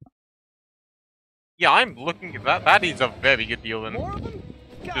 Yeah, I'm looking at that. That is a very good deal, then. More of them?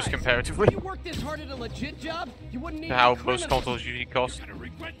 Guys, just comparatively. If you worked this hard at a legit job, you wouldn't need to how most consoles usually cost.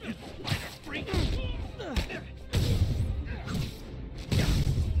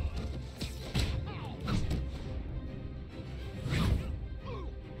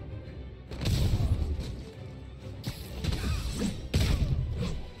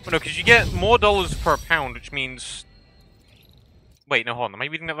 No, because you get more dollars per pound, which means... Wait, no, hold on. Am I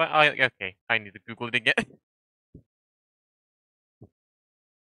reading that right? Okay, I need to Google it again.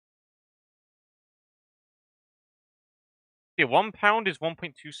 Yeah, £1 is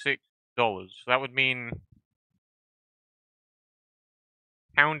 $1.26. So that would mean...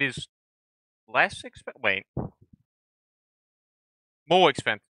 Pound is less expensive? Wait. More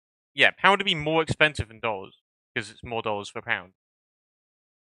expensive. Yeah, pound would be more expensive than dollars, because it's more dollars per pound.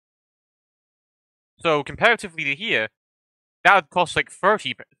 So comparatively to here, that would cost like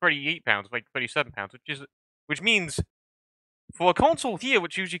 £38, like £37, which means for a console here,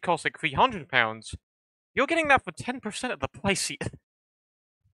 which usually costs like £300, you're getting that for 10% of the price here.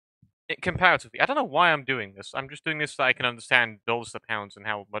 Comparatively, I don't know why I'm doing this. I'm just doing this so I can understand dollars to pounds and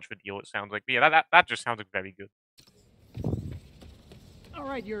how much of a deal it sounds like. But yeah, that just sounds like very good. All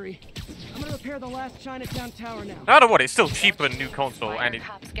right, Yuri. I'm gonna repair the last Chinatown tower now. No matter what, it's still cheaper than a new console, and it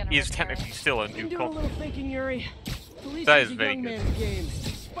is technically still a new console. Do a little thinking, Yuri. Police that is a very young good. man's game.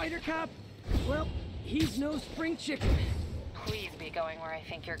 Spider Cop? Well, he's no spring chicken. Please be going where I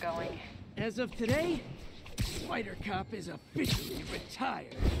think you're going. As of today, Spider Cop is officially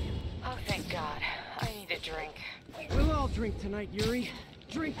retired. Oh, thank God. I need a drink. We'll all drink tonight, Yuri.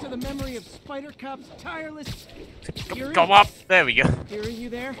 drink to the memory of Spider Cop's tireless fury. Go up! There we go. Hearing you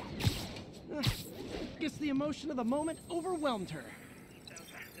there? Guess the emotion of the moment overwhelmed her.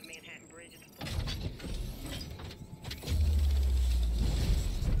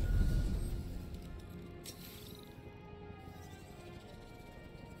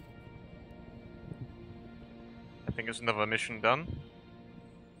 I think it's another mission done.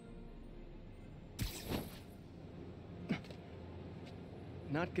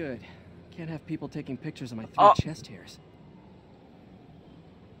 Not good. Can't have people taking pictures of my 3 Oh. chest hairs.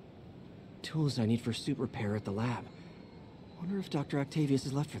 Tools I need for suit repair at the lab. Wonder if Dr. Octavius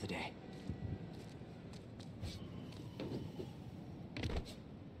is left for the day.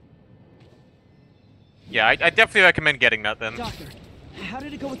 Yeah, I definitely recommend getting that then. Doctor, how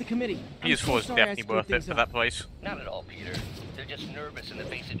did it go with the committee? PS4 is definitely worth it for that place. Not at all, Peter. They're just nervous in the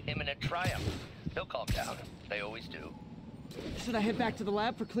face of imminent triumph. They'll calm down. They always do. Should I head back to the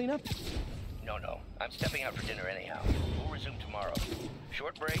lab for cleanup? No. I'm stepping out for dinner anyhow. We'll resume tomorrow.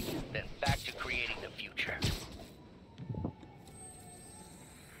 Short break, then back to creating the future.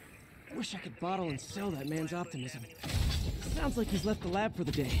 Wish I could bottle and sell that man's optimism. Sounds like he's left the lab for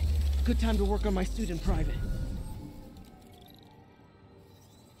the day. Good time to work on my suit in private.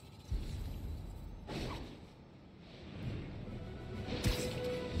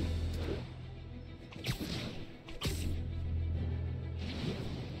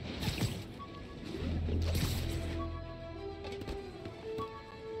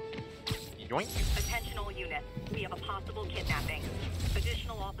 Yoink. Attention all units. We have a possible kidnapping.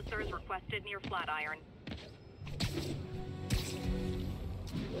 Additional officers requested near Flatiron.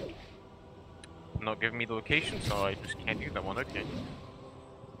 Not giving me the location, so I just can't do that one, okay.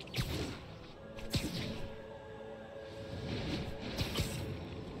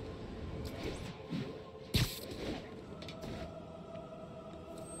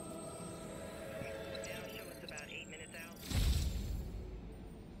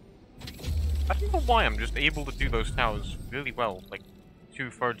 I don't know why I'm just able to do those towers really well, like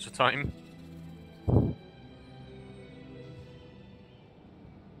 2/3 of the time.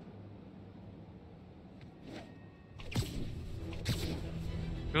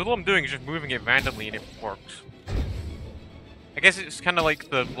 Because all I'm doing is just moving it randomly and it works. I guess it's kind of like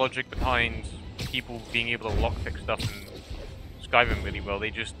the logic behind people being able to lockpick stuff in Skyrim really well. They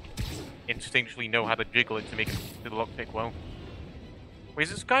just instinctually know how to jiggle it to make it do the lockpick well. Wait,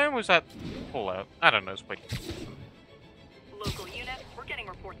 is it Skyrim or was that Fallout? I don't know, it's quite... Local units, we're getting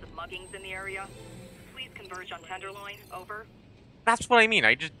reports of muggings in the area. Please converge on Tenderloin. Over. That's what I mean,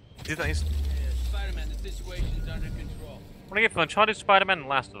 I just did that. Spider-Man, the situation's under control. What do I get for Uncharted, Spider-Man, and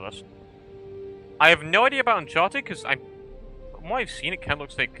Last of Us? I have no idea about Uncharted, because from what I've seen, it kind of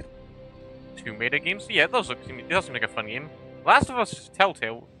looks like Tomb Raider games. Yeah, it does seem like a fun game. Last of Us is a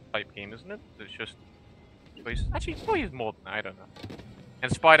Telltale type game, isn't it? It's just... Actually, it probably is more than that, I don't know.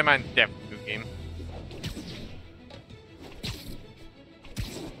 And Spider-Man, definitely a good game.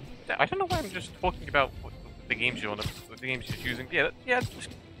 I don't know why I'm just talking about the games you're on, the games you're choosing. Yeah,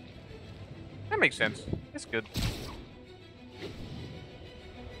 that makes sense. It's good.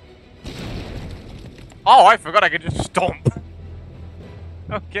 Oh, I forgot I could just stomp.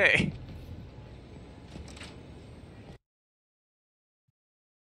 Okay.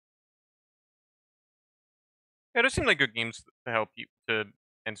 Yeah, those seem like good games to help you, to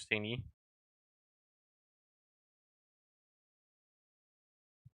entertain you.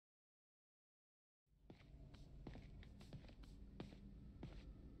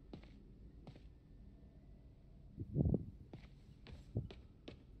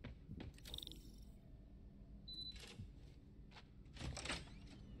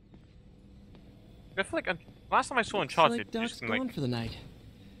 I feel like last time I saw Uncharted, Looks like Doc's just seemed like gone for the night.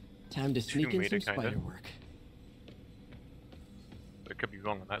 Time to sneak in some spider work. I could be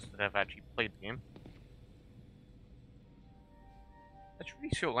wrong on that, since I've actually played the game. Let's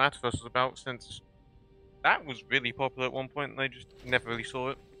really see what Last of Us is about, since that was really popular at one point, and I just never really saw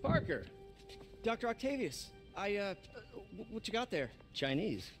it. Parker! Dr. Octavius, what you got there?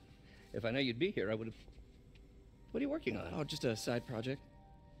 Chinese. If I know you'd be here, I would have... What are you working on? Oh, just a side project.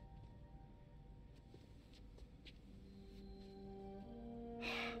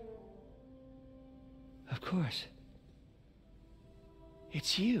 Of course.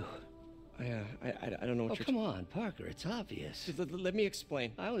 It's you. I don't know what Oh, you're... come on, Parker. It's obvious. Let me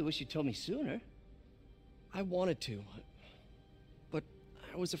explain. I only wish you told me sooner. I wanted to, but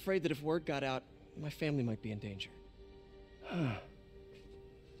I was afraid that if word got out, my family might be in danger. Huh.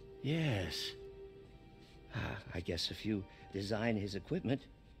 Yes. I guess if you design his equipment,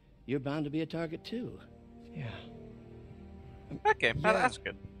 you're bound to be a target too. Yeah. Okay, that's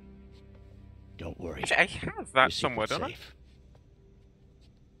good. Don't worry. Actually, I have that somewhere, don't I?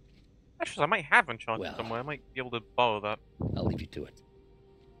 Actually, I might have Uncharted somewhere. I might be able to borrow that. I'll leave you to it.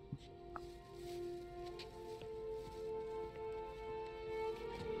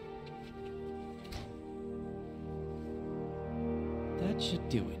 That should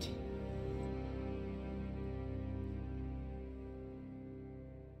do it.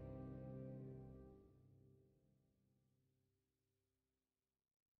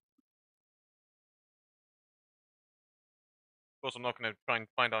 Of course, I'm not going to try and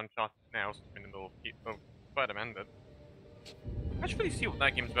find Uncharted now, since I'm in the middle of Spider-Man, but I should really see what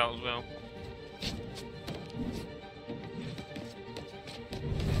that game's about as well.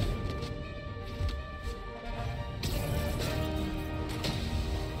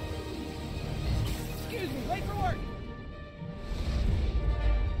 Excuse me, late for work.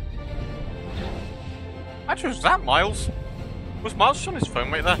 Actually, was that Miles? Was Miles on his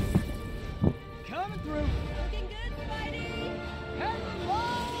phone right there? Coming through. Looking good, Spidey! Hello,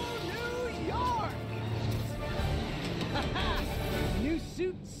 New York! New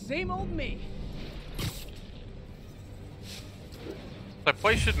suit, same old me. So I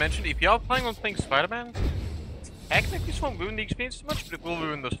probably should mention, if you are planning on playing Spider-Man, technically this won't ruin the experience too much, but it will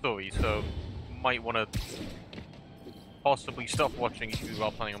ruin the story, so you might want to possibly stop watching if you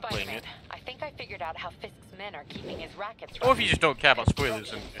are planning on playing it. I think I figured out how Fisk's men are keeping his rackets Or if you just don't care about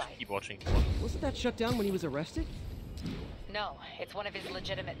spoilers and just keep watching. Wasn't that shut down when he was arrested? No, it's one of his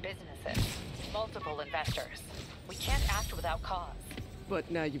legitimate businesses. Multiple investors. We can't act without cause. But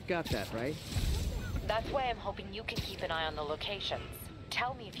now you've got that, right? That's why I'm hoping you can keep an eye on the locations.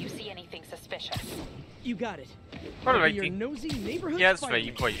 Tell me if you see anything suspicious. You got it. Alright, Your nosy neighborhood yeah, that's fair. Spider-Man.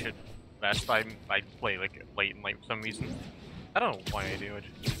 You probably should. Last time I play like late in night for some reason. I don't know why I do it.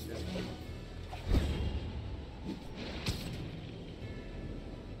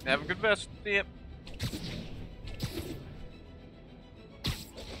 Have a good rest. See ya.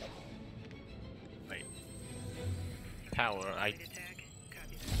 Wait. Tower. I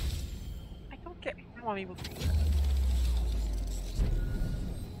don't get how I'm able to.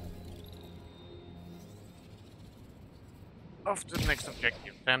 Off to the next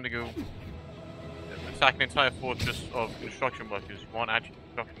objective. Time to go attack an entire fortress of construction workers. One actual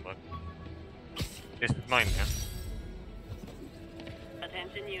construction worker. This is mine, yeah?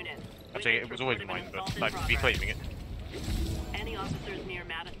 Attention units. Actually, it was always mine, but I could be claiming it. Any officers near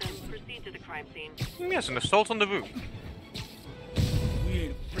Madison, proceed to the crime scene. Yes, an assault on the roof. We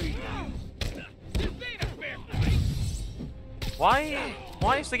ain't afraid of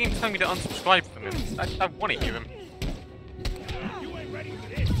Why is the game telling me to unsubscribe from him? I want to hear him. you. Ain't ready for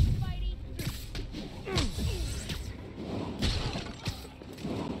this.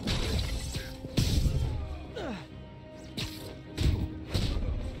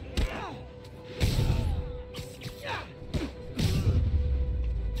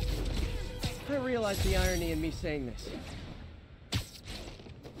 I realize the irony in me saying this.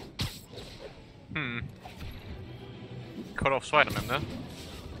 Cut off Spider-Man there.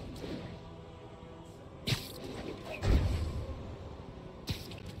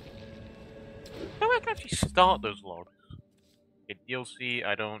 How do I can actually start those logs? Okay, DLC,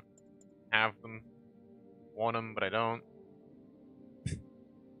 I don't have them. Want them, but I don't.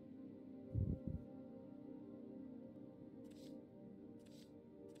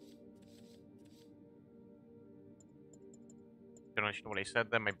 Don't actually know what I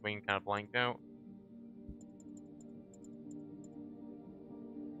said there, my brain kind of blanked out.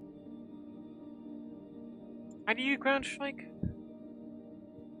 How do you ground strike?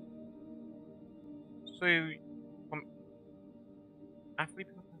 So, after we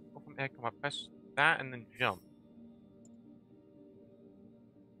pick up from air combat, press that and then jump.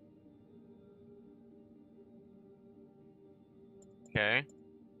 Okay.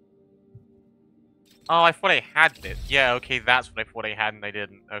 Oh, I thought I had it. Yeah, okay, that's what I thought I had and I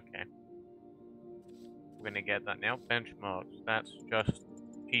didn't. Okay. We're gonna get that now. Benchmarks. That's just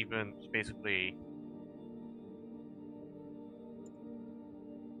achievements, basically.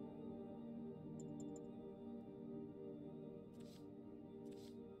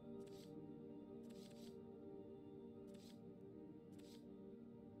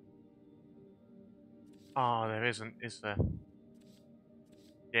 Oh, there isn't, is there?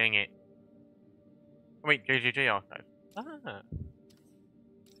 Dang it. Wait, JJJ archive. Ah.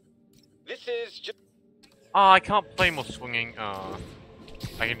 This is just. Oh, I can't play more swinging. I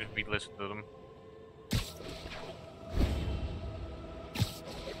can just re-listen to them.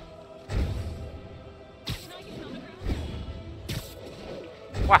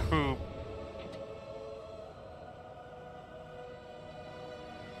 Wahoo!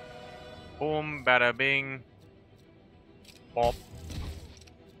 Boom, bada bing. Bop.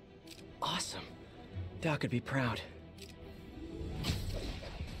 Awesome. Doc would be proud.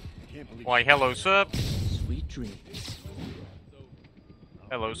 Why, hello, sir. Sweet dreams.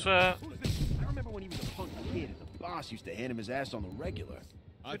 Hello, sir. I remember when he was a punk kid and the boss used to hand him his ass on the regular.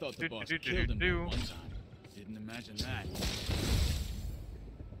 I thought the boss killed him that one time. Didn't imagine that.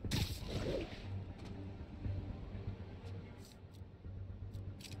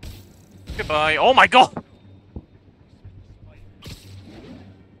 Goodbye. Oh my god!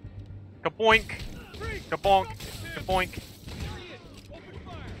 Kaboink! Kabonk! Kaboink!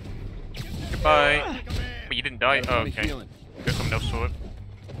 Goodbye. But you didn't die? Oh, okay. There's something else to it.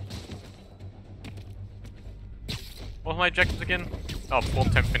 What were my objectives again? Oh, perform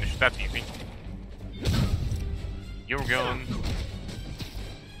 10 finish. That's easy. You're gone.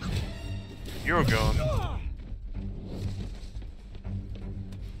 You're gone.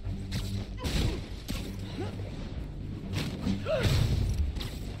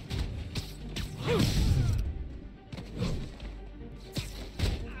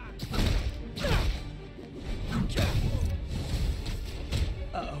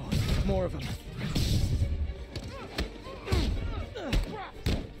 Uh-oh, more of them.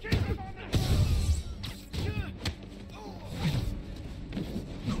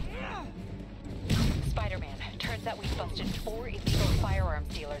 Spider-Man, turns out we've busted 4 illegal firearms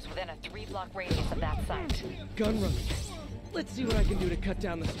dealers within a 3-block radius of that site. Gun running. Let's see what I can do to cut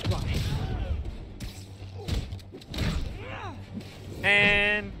down the supply.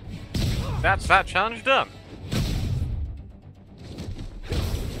 And that's that challenge done.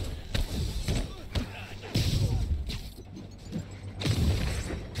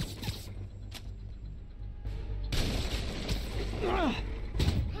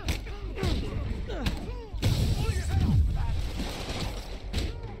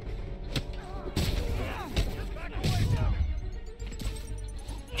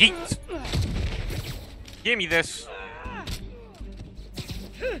 Yeet! Give me this.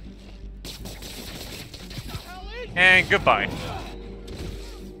 And goodbye.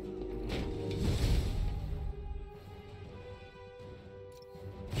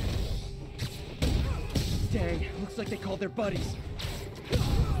 Dang, looks like they called their buddies.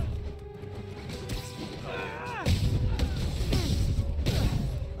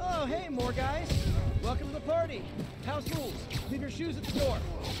 Oh, hey, more guys. Welcome to the party. House rules. Leave your shoes at the door.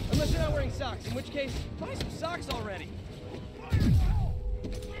 Unless you're not wearing socks, in which case, buy some socks already.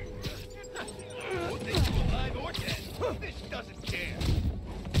 Alive or dead, this doesn't care.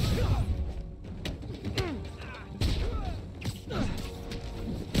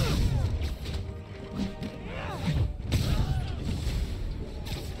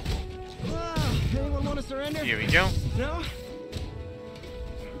 Anyone want to surrender? Here we go. No?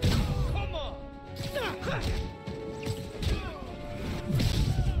 Come on!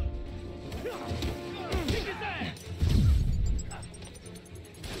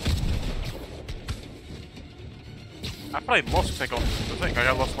 I probably lost because I got the thing.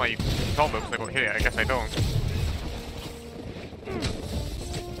 I lost my combo because I got hit. I guess I don't.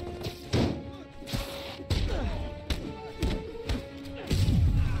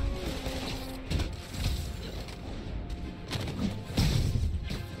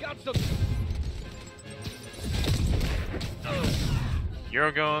 Got something.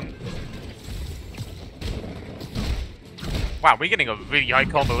 You're gone. Wow, we're getting a really high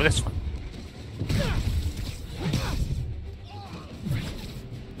combo with this one.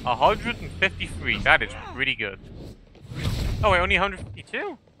 153, that is pretty good. Oh wait, only 152?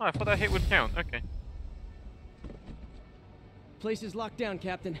 Oh, I thought that hit would count, okay. Place is locked down,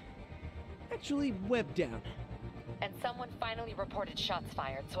 Captain. Actually, webbed down. And someone finally reported shots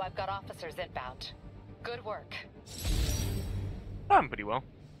fired, so I've got officers inbound. Good work. Done pretty well.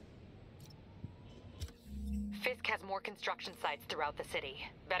 Fisk has more construction sites throughout the city,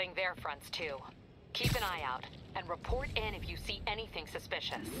 betting their fronts too. Keep an eye out, and report in if you see anything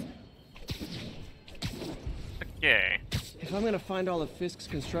suspicious. Okay. If I'm gonna find all of Fisk's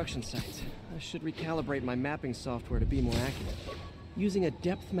construction sites, I should recalibrate my mapping software to be more accurate. Using a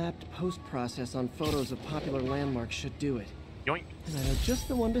depth-mapped post-process on photos of popular landmarks should do it. Yoink. And I know just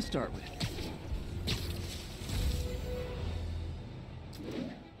the one to start with.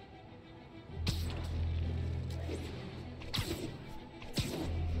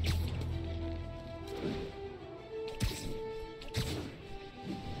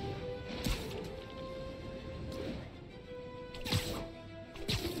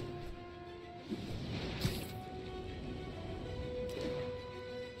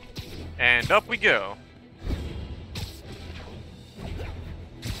 And up we go.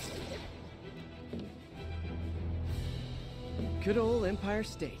 Good old Empire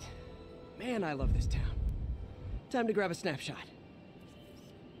State. Man, I love this town. Time to grab a snapshot.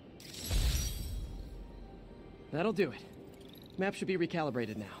 That'll do it. Map should be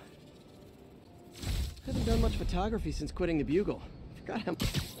recalibrated now. Haven't done much photography since quitting the Bugle. Forgot how...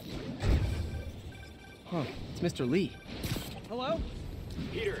 Huh, it's Mr. Lee. Hello?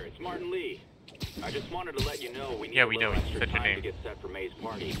 Peter, it's Martin Lee. I just wanted to let you know we need Yeah, a we little know. extra Such a time name. to get set for May's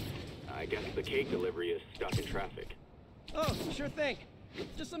party. I guess the cake delivery is stuck in traffic. Oh, sure thing.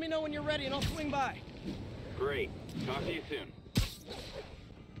 Just let me know when you're ready and I'll swing by. Great. Talk to you soon.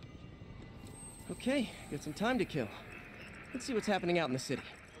 Okay, got some time to kill. Let's see what's happening out in the city.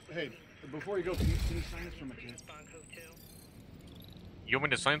 Hey, before you go, can you sign this for my kid? You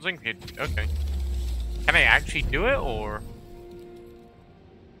want me to sign something? Okay. Can I actually do it, or...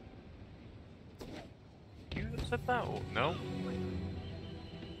 You said that, or no?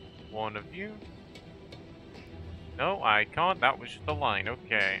 One of you? No, I can't. That was just a line.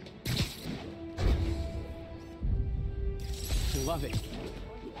 Okay. Love it.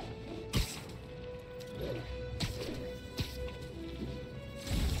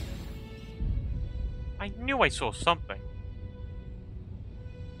 I knew I saw something.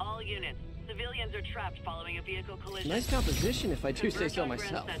 All units. Civilians are trapped following a vehicle collision. Nice composition, if I do say Converge so on Grand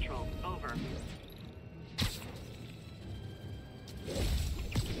myself. Central. Over.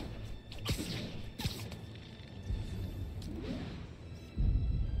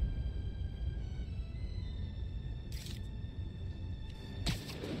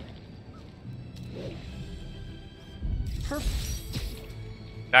 Perfect.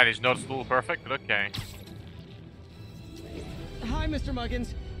 That is not still perfect, but okay. Hi, Mr.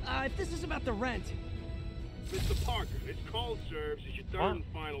 Muggins. If this is about the rent... Mr. Parker, this call serves as your third What? and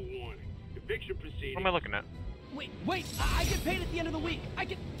final warning. Eviction proceedings. What am I looking at? Wait, I get paid at the end of the week. I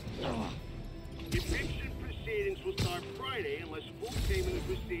get... Ugh. Eviction proceedings will start Friday unless full payment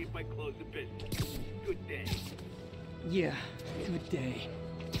is received by close of business. Good day. Yeah, good day.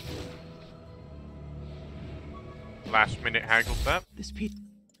 Last minute haggle that. This Pete...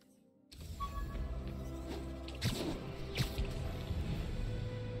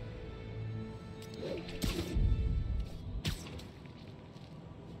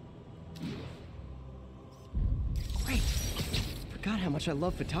 Great. Forgot how much I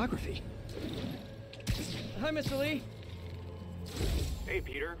love photography. Hi, Mr. Lee. Hey,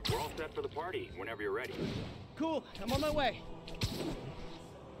 Peter. We're all set for the party whenever you're ready. Cool, I'm on my way.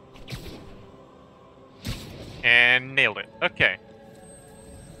 And nailed it. Okay.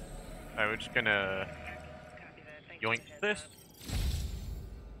 We're just gonna yoink this.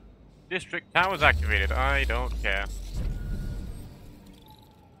 District towers activated. I don't care.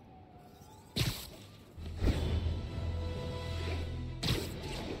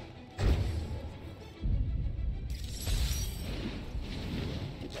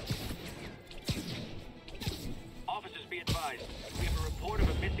 Officers, be advised. We have a report of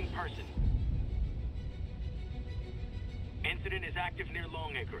a missing person. Incident is active near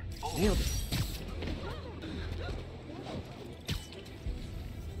Longacre. Over. Nailed it.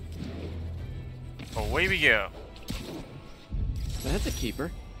 Away we go. That's a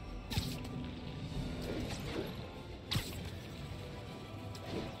keeper.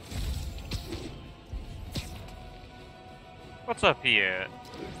 What's up here?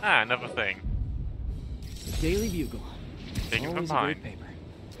 Ah, another thing. The Daily Bugle. Taken from Always a behind. great paper.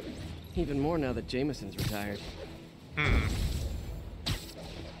 Even more now that Jameson's retired. Hmm.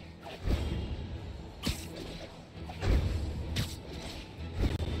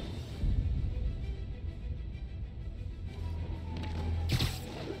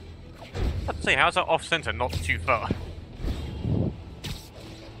 Let's see, how's that off center not too far?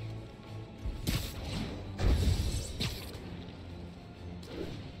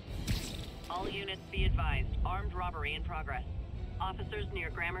 All units be advised. Armed robbery in progress. Officers near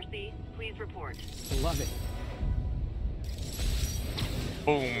Gramercy, please report. Love it.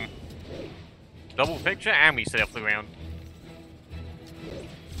 Boom. Double picture and we stay off the ground.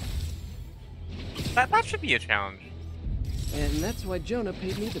 That should be a challenge. And that's why Jonah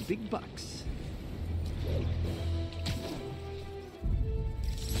paid me the big bucks.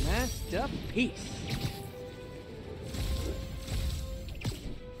 Masterpiece.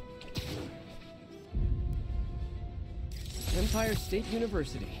 Empire State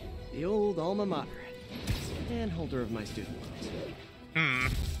University, the old alma mater, and holder of my student loans. Hmm.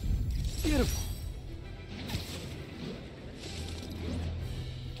 Beautiful.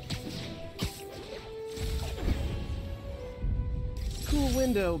 Cool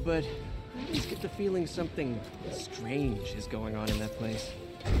window, but I always get the feeling something strange is going on in that place.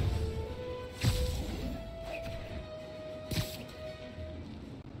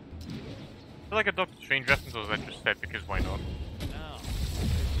 feel like a Doctor Strange reference, or was that just said because why not?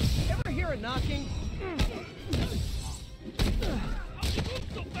 Ever hear a knocking?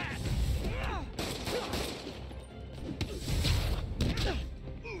 So fast!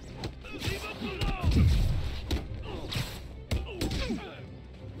 Leave us alone!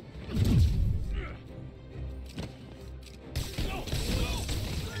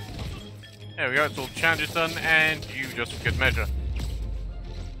 There we go, it's all challenges done, and you just for good measure.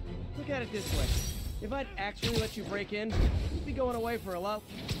 Look at it this way. If I'd actually let you break in, you'd be going away for a while.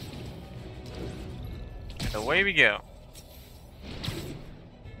 And away we go.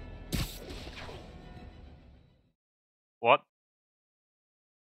 What?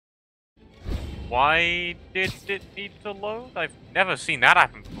 Why did it need to load? I've never seen that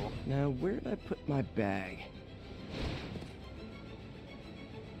happen before. Now, where did I put my bag?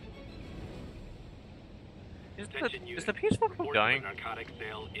 Is the PS4 code dying? Narcotic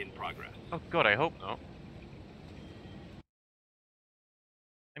sale in progress. Oh god, I hope not.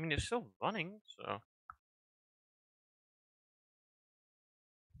 I mean, it's still running, so...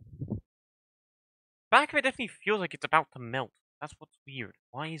 Back of it definitely feels like it's about to melt. That's what's weird.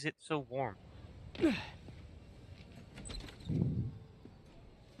 Why is it so warm?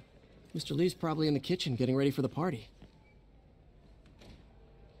 Mr. Lee's probably in the kitchen getting ready for the party.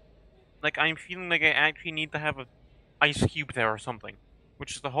 Like, I'm feeling like I actually need to have an ice cube there or something.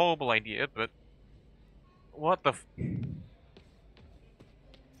 Which is a horrible idea, but... What the f...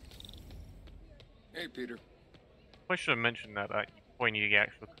 Hey, Peter. I should have mentioned that you probably need to get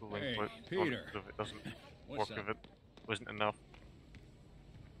actual cooling, Hey, but Peter. if it doesn't What's work up? if it wasn't enough.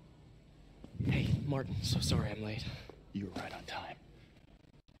 Hey, Martin, so sorry I'm late. You were right on time.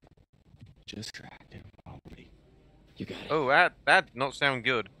 Just cracked it, probably. You got it. Oh, that did not sound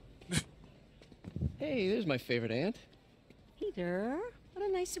good. Hey, there's my favorite aunt. Peter, what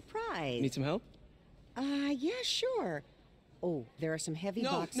a nice surprise. Need some help? Yeah, sure. Oh, there are some heavy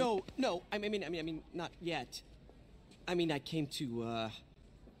boxes. No. I mean, not yet. I mean, I came to,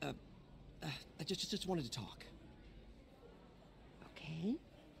 I just wanted to talk. Okay.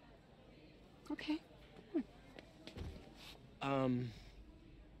 Okay.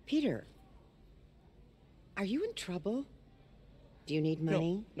 Peter, are you in trouble? Do you need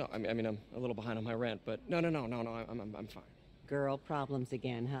money? No, I mean, I'm a little behind on my rent, but no, I'm fine. Girl problems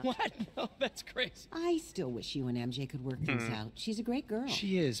again, huh? What? No, that's crazy. I still wish you and MJ could work things out. She's a great girl.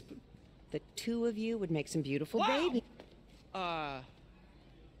 She is, but... The two of you would make some beautiful babies.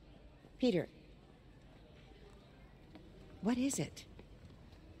 Peter. What is it?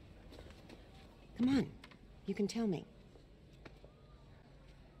 Come on. You can tell me.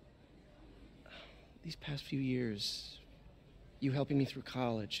 These past few years, you helping me through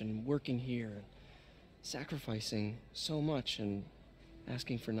college and working here, sacrificing so much and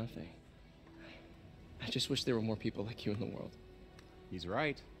asking for nothing. I just wish there were more people like you in the world. He's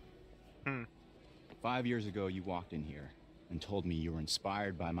right. 5 years ago, you walked in here and told me you were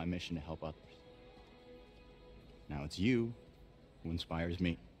inspired by my mission to help others. Now it's you who inspires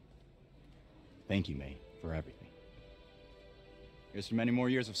me. Thank you, May, for everything. Here's to many more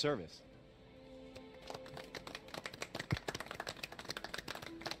years of service.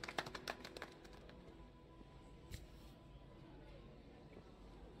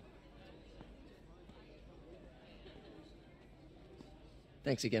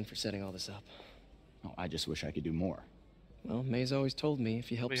 Thanks again for setting all this up. Oh, I just wish I could do more. Well, May's always told me if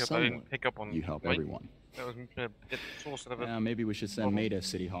you help I someone... didn't pick up on You help right? everyone. That was a bit source of it. Yeah, maybe we should send May to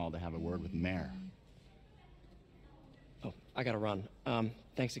City Hall to have a word with the mayor. Oh, I gotta run.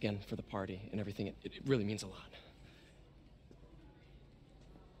 Thanks again for the party and everything. It really means a lot.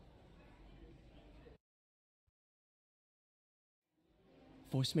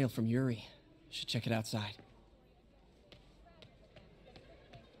 Voicemail from Yuri. Should check it outside.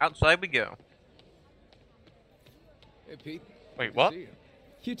 Outside we go. Hey, Pete. Wait, what?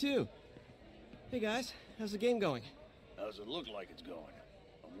 You too. Hey guys, how's the game going? How's it look like it's going?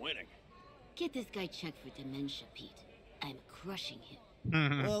 I'm winning. Get this guy checked for dementia, Pete. I'm crushing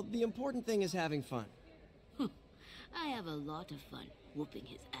him. Well, the important thing is having fun. I have a lot of fun whooping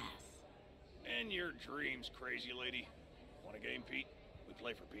his ass. And your dreams, crazy lady. Want a game, Pete? We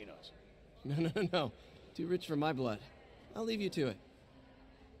play for peanuts. No. Too rich for my blood. I'll leave you to it.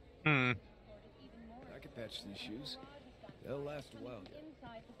 I could patch these shoes. They'll last a while.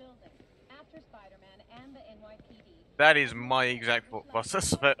 Inside the building, after Spider-Man and the NYPD. That is my exact thought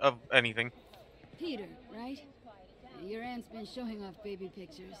process of anything. Peter, right? Your aunt's been showing off baby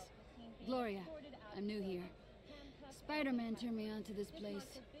pictures. Gloria, I'm new here. Spider-Man turned me on to this place.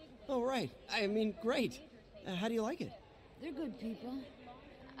 Oh, right. I mean, great. How do you like it? They're good people.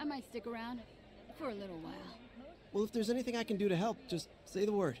 I might stick around. For a little while. Well, if there's anything I can do to help, just say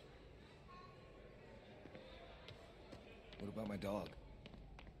the word. What about my dog?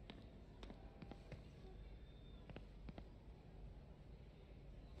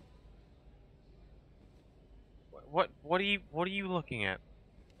 What are you looking at?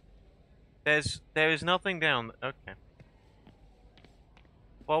 There is nothing down. Okay.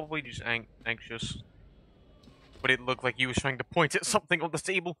 Probably just anxious. But it looked like he was trying to point at something on the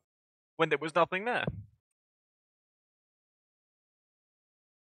table when there was nothing there.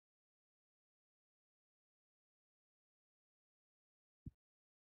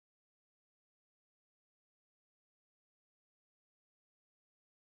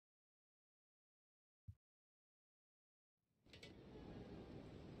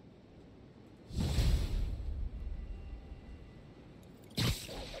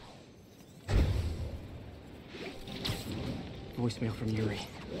 Voicemail from Yuri.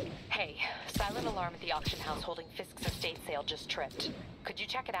 Hey, silent alarm at the auction house holding Fisk's estate sale just tripped. Could you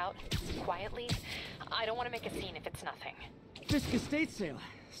check it out? Quietly? I don't want to make a scene if it's nothing. Fisk estate sale.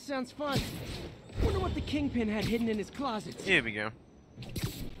 Sounds fun. Wonder what the Kingpin had hidden in his closets. Here we go.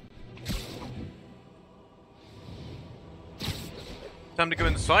 Time to go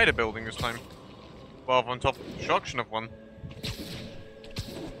inside a building this time. Rather on top of the construction of one.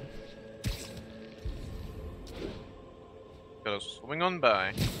 Gotta swing on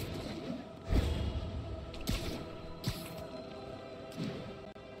by.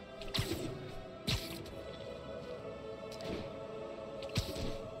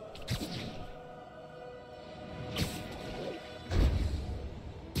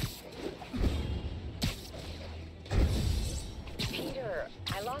 Peter,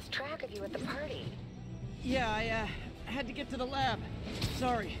 I lost track of you at the party. Yeah, I had to get to the lab.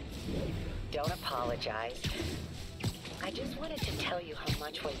 Sorry. Don't apologize. I just wanted to tell you how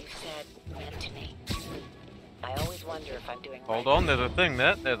much what you said meant to me. I always wonder if I'm doing Hold right. on, there's a thing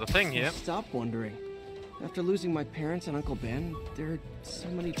there. There's a thing here. Stop wondering. After losing my parents and Uncle Ben, there are so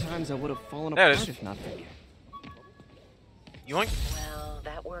many times I would have fallen There it apart is. if not for you. Yoink. Well,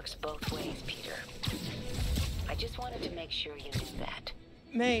 that works both ways, Peter. I just wanted to make sure you knew that.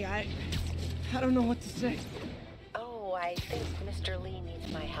 May, I don't know what to say. Oh, I think Mr. Lee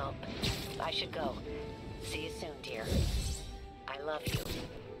needs my help. I should go. See you soon, dear. I love you.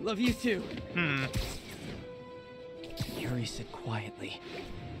 Love you too. Yuri said quietly.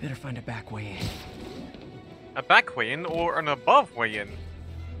 Better find a back way in. A back way in or an above way in?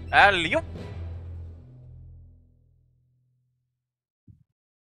 Alley-oop.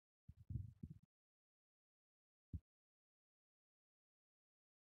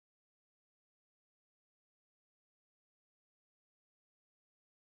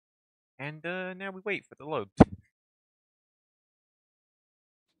 And now we wait for the load.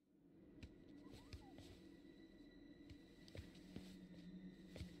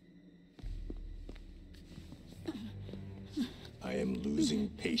 I am losing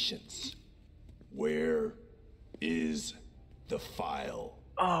patience. Where is the file?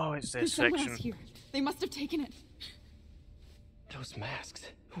 Oh, it's There's this someone section. else here. They must have taken it. Those masks.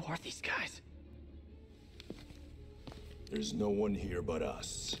 Who are these guys? There's no one here but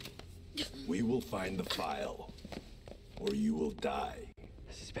us. We will find the file, or you will die.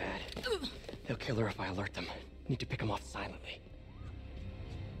 This is bad. They'll kill her if I alert them. Need to pick them off silently.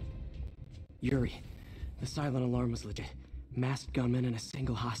 Yuri, the silent alarm was legit. Masked gunmen and a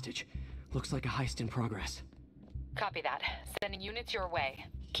single hostage. Looks like a heist in progress. Copy that. Sending units your way.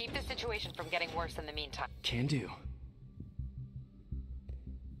 Keep the situation from getting worse in the meantime. Can do.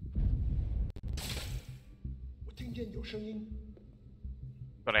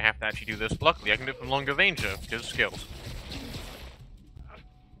 But I have to actually do this. Luckily, I can do it from longer range because skills.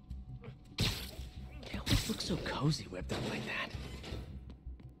 They always look so cozy whipped up like that.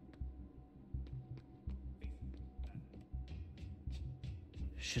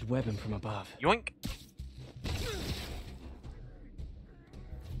 Should web him from above. Yoink.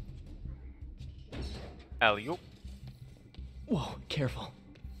 Alley-oop. Whoa, careful.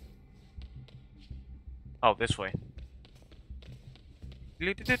 Oh, this way.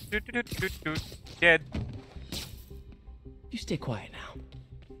 Dead. You stay quiet now.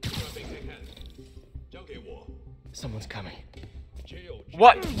 Someone's coming.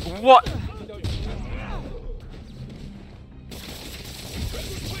 What? What?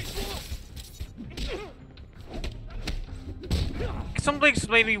 Can somebody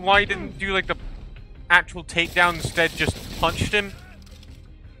explain to me why he didn't do like the actual takedown, instead just punched him?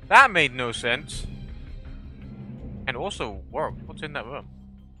 That made no sense. And also, whoa, what's in that room?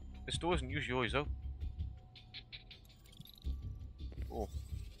 This door isn't usually always open. Oh.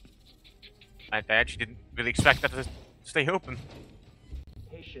 I actually didn't really expect that to stay open.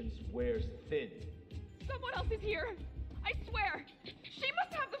 Patience wears thin. Someone else is here. I swear. She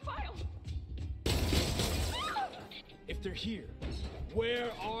must have the file. If they're here,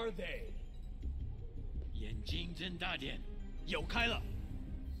 where are they? 眼睛睁大点，有开了。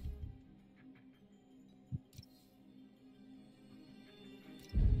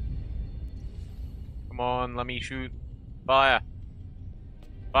Come on, let me shoot. Fire.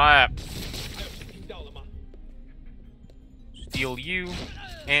 Fire. Steal you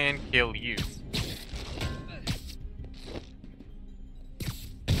and kill you.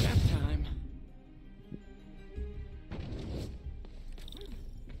 Nap time.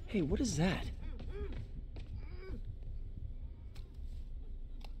 Hey, what is that?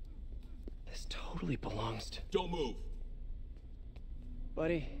 This totally belongs to... Don't move.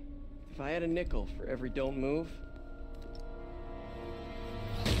 Buddy, if I had a nickel for every don't move...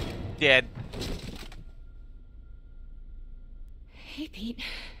 Dead. Hey, Pete.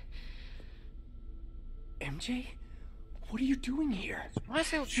 MJ? What are you doing here? Why is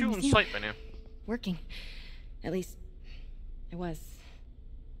he shooting sight by now? Working. At least, I was.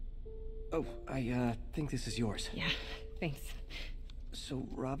 Oh, I think this is yours. Yeah, thanks. So,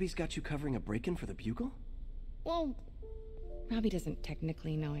 Robbie's got you covering a break-in for the Bugle? Well, Robbie doesn't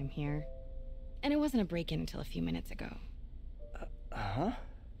technically know I'm here. And it wasn't a break-in until a few minutes ago. Huh?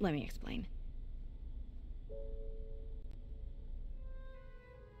 Let me explain.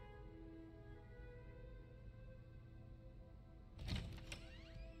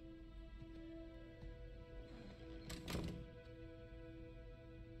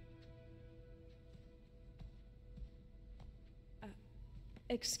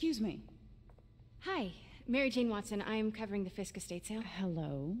 Excuse me. Hi, Mary Jane Watson. I'm covering the Fisk estate sale.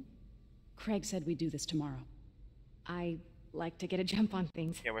 Hello. Craig said we'd do this tomorrow. I like to get a jump on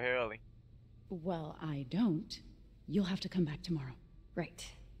things. Yeah, we're here early. Well, I don't. You'll have to come back tomorrow. Right.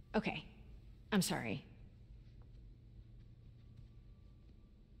 Okay. I'm sorry.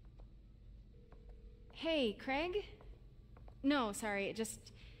 Hey, Craig? No, sorry. It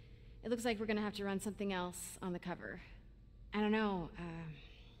looks like we're gonna have to run something else on the cover. I don't know,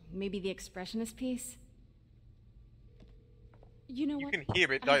 maybe the expressionist piece? You know what? You can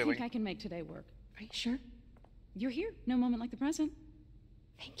hear it I dialing. think I can make today work. Are you sure? You're here. No moment like the present.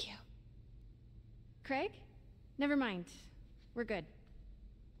 Thank you. Craig? Never mind. We're good.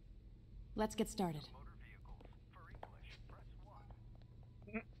 Let's get started.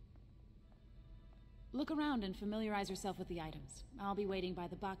 Look around and familiarize yourself with the items. I'll be waiting by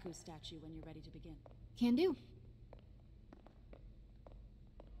the Baku statue when you're ready to begin. Can do.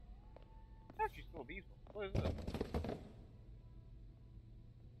 Actually, still these ones. What is this?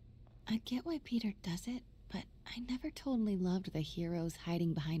 I get why Peter does it, but I never totally loved the heroes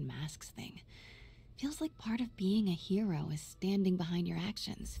hiding behind masks thing. Feels like part of being a hero is standing behind your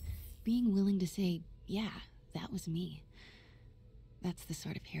actions, being willing to say, yeah, that was me. That's the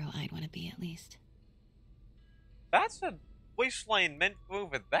sort of hero I'd want to be, at least. That's a waistline meant for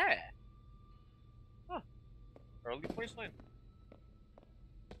over there. Huh. Early waistline.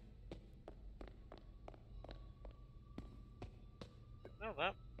 Didn't know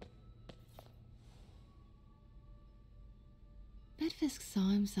that. Bet Fisk saw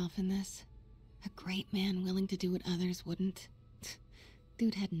himself in this. A great man willing to do what others wouldn't.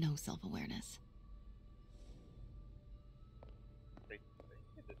 Dude had no self-awareness.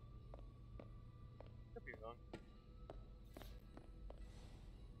 Could be wrong.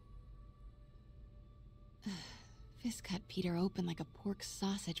 Fisk cut Peter open like a pork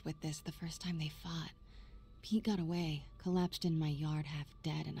sausage with this the first time they fought. Pete got away, collapsed in my yard half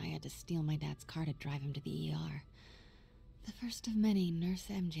dead, and I had to steal my dad's car to drive him to the ER. The first of many Nurse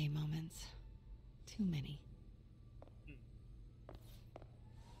MJ moments. Too many.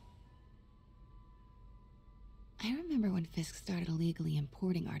 I remember when Fisk started illegally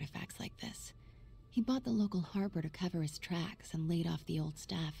importing artifacts like this. He bought the local harbor to cover his tracks and laid off the old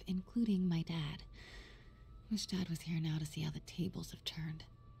staff, including my dad. Wish Dad was here now to see how the tables have turned.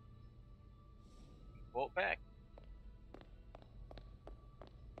 Walk back.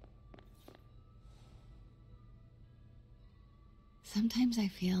 Sometimes I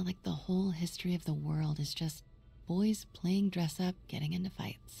feel like the whole history of the world is just boys playing dress-up, getting into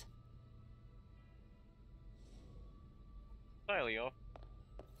fights. Entirely off.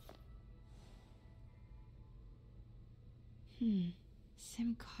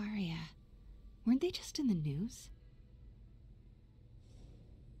 Simcaria. Weren't they just in the news?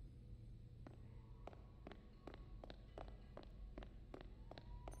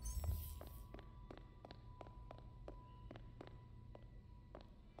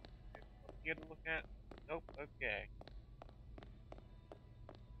 here to look at? Nope, okay.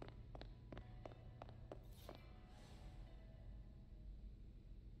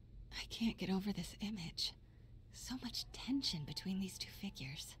 I can't get over this image. So much tension between these two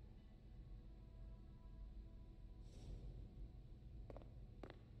figures.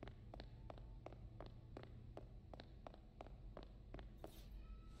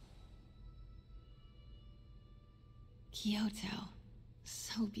 Kyoto.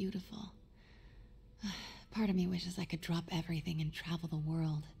 So beautiful. Part of me wishes I could drop everything and travel the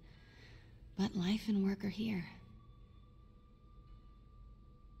world. But life and work are here.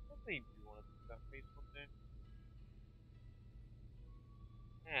 I think you want to put that face on there.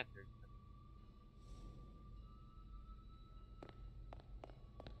 Yeah, there's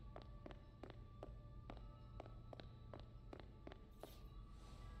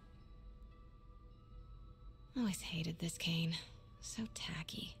Always hated this cane. So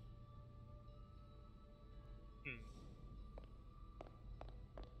tacky.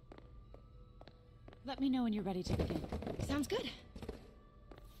 Let me know when you're ready to begin. Sounds good.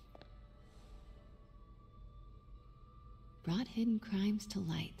 Brought hidden crimes to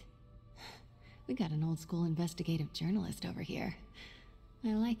light. We got an old school investigative journalist over here.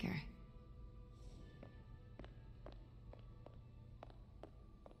 I like her.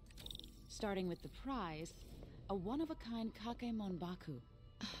 Starting with the prize, a one-of-a-kind Kakemon Baku.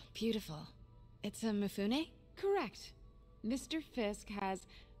 Oh, beautiful. It's a Mifune? Correct. Mr. Fisk has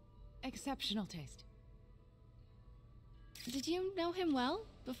exceptional taste. Did you know him well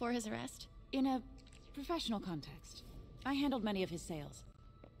before his arrest? In a professional context. I handled many of his sales.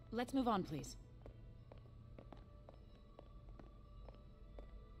 Let's move on, please.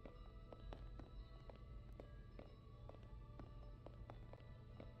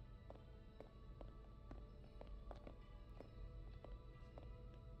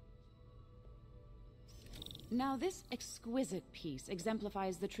 Now, this exquisite piece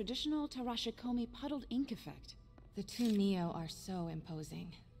exemplifies the traditional Tarashikomi puddled ink effect. The two Neo are so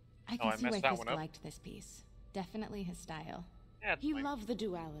imposing. I can see why Fisk liked this piece. Definitely his style. Yeah, he loved the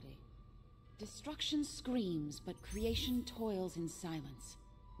duality. Destruction screams, but creation toils in silence.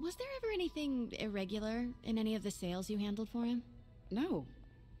 Was there ever anything irregular in any of the sales you handled for him? No.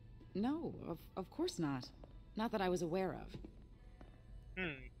 No, of course not. Not that I was aware of.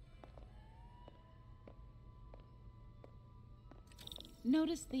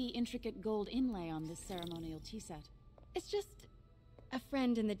 Notice the intricate gold inlay on this ceremonial tea set. It's just... a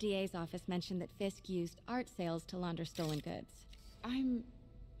friend in the DA's office mentioned that Fisk used art sales to launder stolen goods. I'm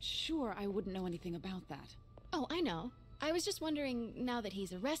sure I wouldn't know anything about that. Oh, I know. I was just wondering, now that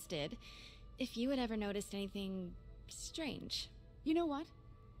he's arrested, if you had ever noticed anything strange. You know what?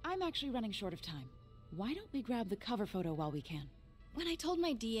 I'm actually running short of time. Why don't we grab the cover photo while we can? When I told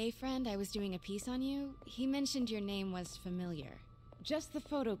my DA friend I was doing a piece on you, he mentioned your name was familiar. Just the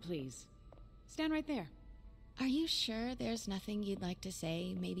photo, please. Stand right there. Are you sure there's nothing you'd like to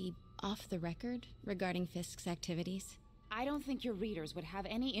say, maybe off the record, regarding Fisk's activities? I don't think your readers would have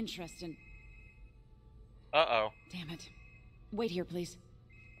any interest in... Uh-oh. Damn it. Wait here, please.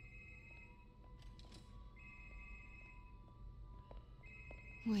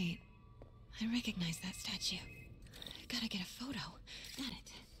 Wait. I recognize that statue. Gotta get a photo. Got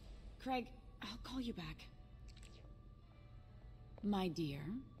it. Craig, I'll call you back. My dear,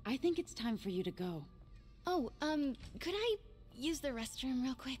 I think it's time for you to go. Oh, could I use the restroom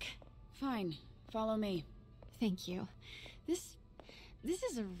real quick? Fine. Follow me. Thank you. This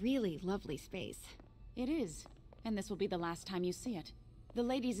is a really lovely space. It is. And this will be the last time you see it. The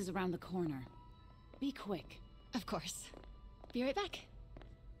ladies is around the corner. Be quick. Of course. Be right back.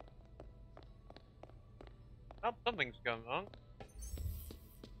 Oh, something's going on.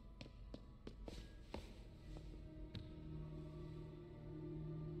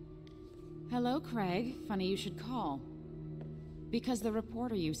 Hello, Craig. Funny you should call. Because the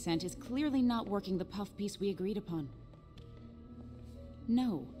reporter you sent is clearly not working the puff piece we agreed upon.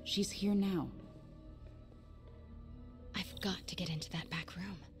 No, she's here now. I've got to get into that back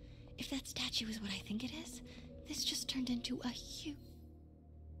room. If that statue is what I think it is, this just turned into a huge...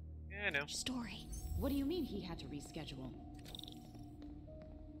 Yeah, I know. ...story. What do you mean he had to reschedule?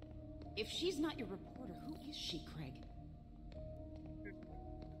 If she's not your reporter, who is she, Craig?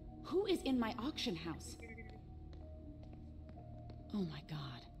 Who is in my auction house? Oh my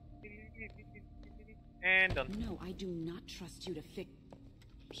god. And done. No, I do not trust you to fix...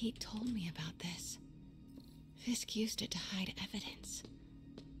 Pete told me about this. Fisk used it to hide evidence.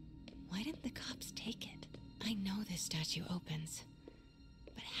 Why didn't the cops take it? I know this statue opens.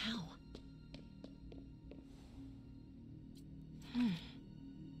 But how?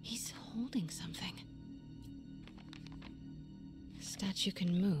 He's holding but you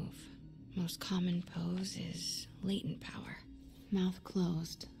can move. Most common pose is latent power. Mouth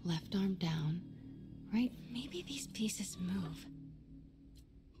closed, left arm down. Right, maybe these pieces move.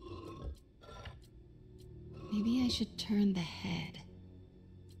 Maybe I should turn the head.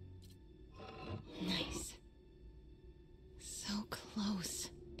 Nice. So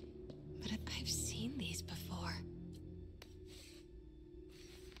close. But I've seen these before.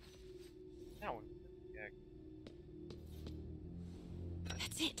 Now,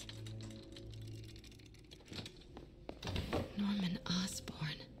 That's it. Norman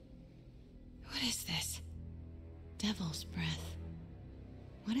Osborn. What is this? Devil's breath.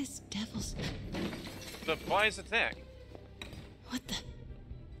 What is devil's... Surprise attack. What the...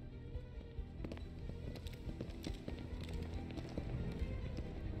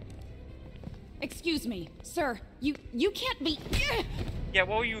 Excuse me, sir. You can't be... Yeah,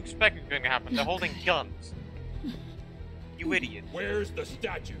 what were you expecting going to happen? They're holding guns. You idiot. Where's the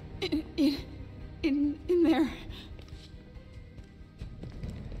statue? In there.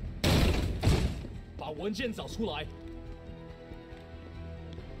 把文件找出来。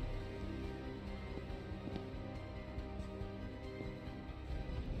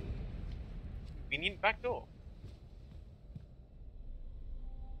 Convenient back door.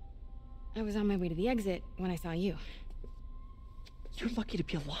 I was on my way to the exit when I saw you. You're lucky to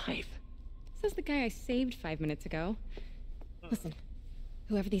be alive. Says the guy I saved 5 minutes ago. Listen,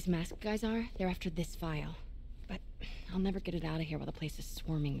 whoever these masked guys are, they're after this file. But I'll never get it out of here while the place is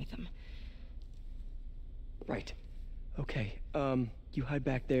swarming with them. Right. Okay, you hide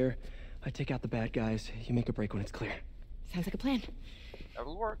back there. I take out the bad guys. You make a break when it's clear. Sounds like a plan.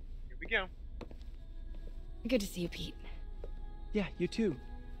 That'll work. Here we go. Good to see you, Pete. Yeah, you too.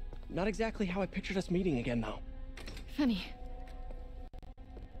 Not exactly how I pictured us meeting again, though. Funny.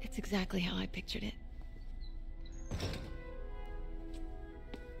 It's exactly how I pictured it.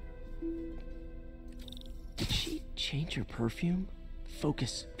 Did she change her perfume?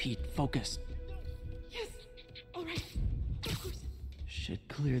 Focus, Pete, focus. Yes! Alright. Of course. Should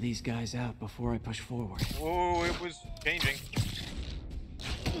clear these guys out before I push forward. Whoa, it was changing.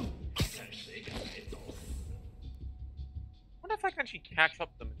 Wonder if I can actually catch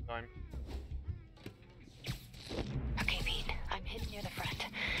up them in time. Okay, Pete. I'm hidden near the front.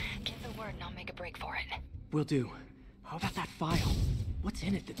 Give the word and I'll make a break for it. Will do. How about that file? What's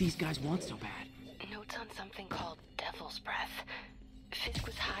in it that these guys want so bad? Notes on something called Devil's Breath. Fisk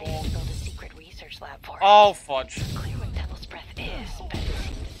was hired to build a secret research lab for it. Oh, fudge. It's unclear what Devil's Breath is, but it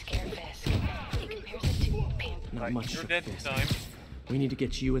seemed to scare Fisk. He compares it to pain. Not much You're shook dead Fisk. time. We need to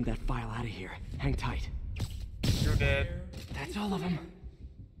get you and that file out of here. Hang tight. You're dead. That's all of them.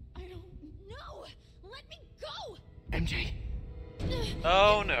 I don't know. Let me go. MJ.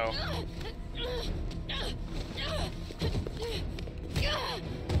 Oh no.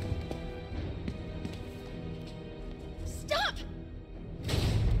 Stop!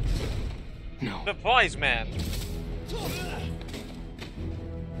 No. Surprise, man.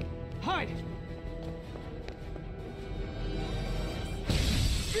 Hide!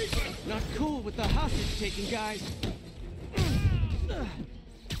 Not cool with the hostage taking, guys.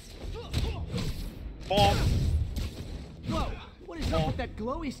 Bomb. Whoa! What is up with that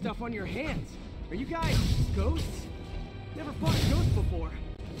glowy stuff on your hands? Are you guys ghosts? Never fought a ghost before.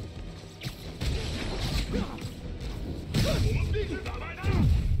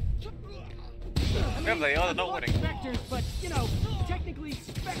 Yeah, they are not winning. Specters, but, you know, technically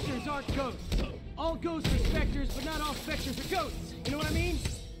specters aren't ghosts. All ghosts are specters, but not all specters are ghosts. You know what I mean?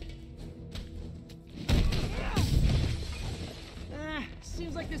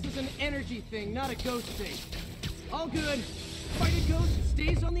 Seems like this is an energy thing, not a ghost thing. All good. Fight a ghost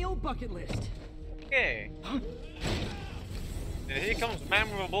stays on the old bucket list. Okay. And here comes man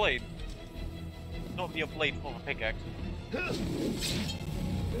with a blade. Not be a blade full of a pickaxe.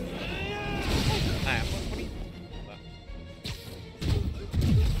 Man, what are you...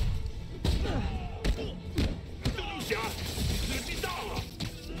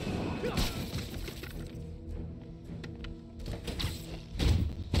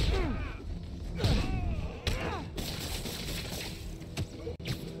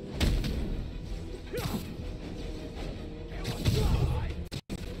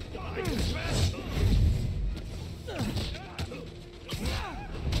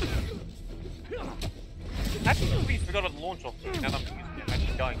 I actually forgot to launch off now that I'm using it. I'm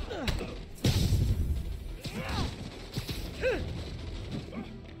actually going.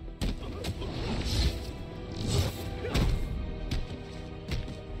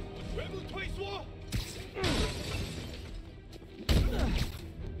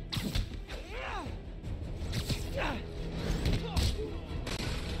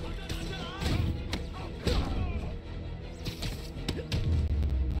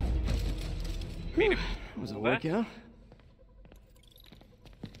 mean, It was a workout.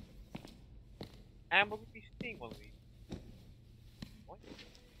 And we'll be seeing one of these. What?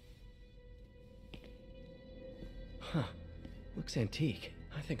 Huh. Looks antique.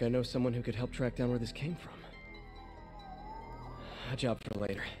 I think I know someone who could help track down where this came from. A job for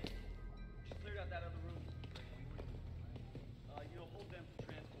later.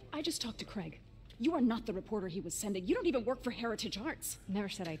 I just talked to Craig. You are not the reporter he was sending. You don't even work for Heritage Arts. Never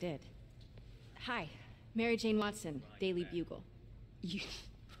said I did. Hi, Mary Jane Watson, Daily Bugle.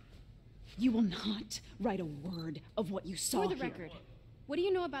 You will not write a word of what you saw For the here. record, what do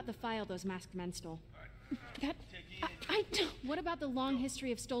you know about the file those masked men stole? I don't. What about the long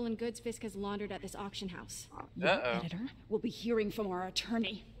history of stolen goods Fisk has laundered at this auction house? Your editor will be hearing from our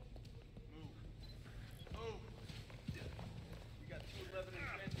attorney.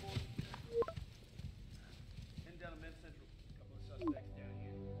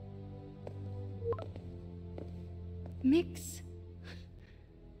 Mix?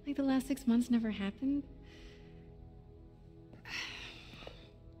 Like the last 6 months never happened?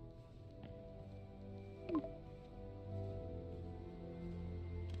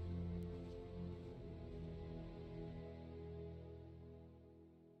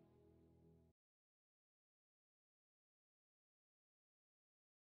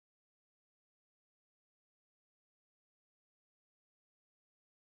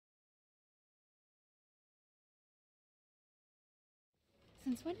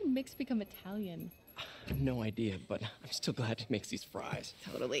 Since when did Mix become Italian? I have no idea, but I'm still glad he makes these fries.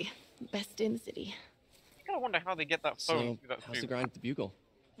 Totally. Best in the city. I kind of wonder how they get that phone. So, how's the grind at the Bugle?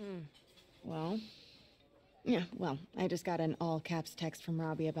 Well, I just got an all-caps text from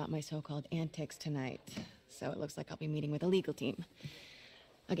Robbie about my so-called antics tonight. So it looks like I'll be meeting with a legal team.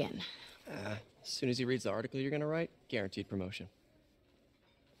 Again. As soon as he reads the article you're gonna write, guaranteed promotion.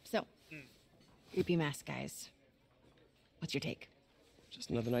 So, creepy mask guys. What's your take? Just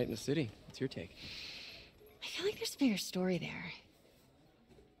another night in the city. What's your take? I feel like there's a bigger story there.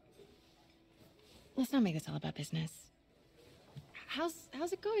 Let's not make this all about business. How's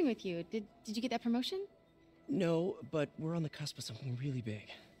it going with you? Did you get that promotion? No, but we're on the cusp of something really big.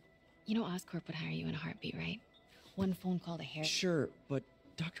 You know Oscorp would hire you in a heartbeat, right? One phone call to Harry. Sure, but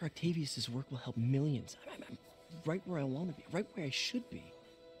Dr. Octavius's work will help millions. I'm right where I want to be, right where I should be.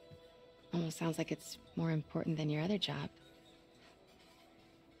 Almost sounds like it's more important than your other job.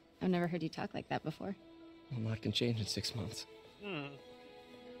 I've never heard you talk like that before. A lot can change in 6 months.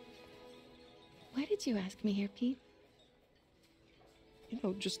 Why did you ask me here, Pete? You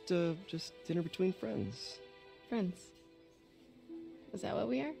know, just dinner between friends. Friends. Is that what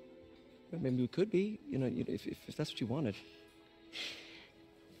we are? Well, maybe we could be, you know, if that's what you wanted.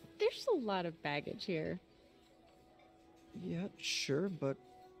 There's a lot of baggage here. Yeah, sure, but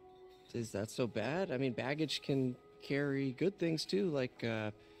is that so bad? I mean, baggage can carry good things too, like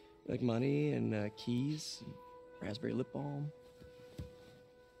money and keys, and raspberry lip balm.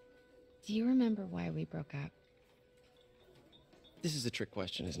 Do you remember why we broke up? This is a trick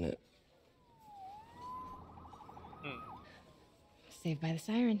question, isn't it? Saved by the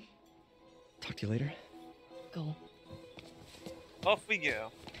siren. Talk to you later. Go. Off we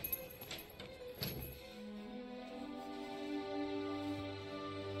go.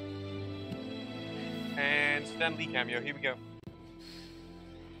 And Stan Lee cameo, here we go.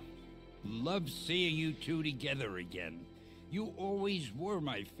 Love seeing you two together again. You always were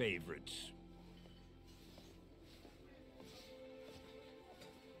my favorites.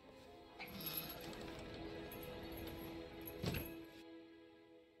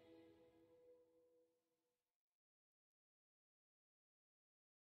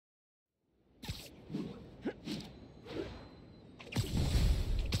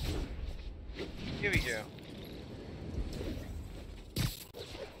 Here we go.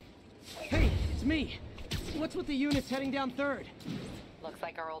 Hey, it's me. What's with the units heading down 3rd? Looks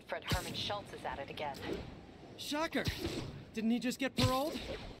like our old friend Herman Schultz is at it again. Shocker. Didn't he just get paroled?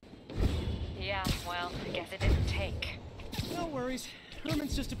 Yeah, well, I guess it didn't take. No worries.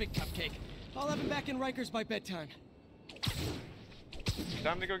 Herman's just a big cupcake. I'll have him back in Rikers by bedtime.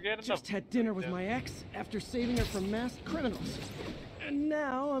 Time to go get it. Just had dinner with my ex after saving her from masked criminals. And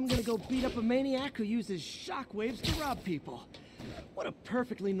now I'm gonna go beat up a maniac who uses shockwaves to rob people. What a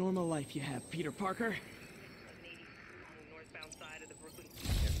perfectly normal life you have, Peter Parker.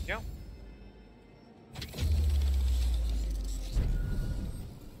 There we go.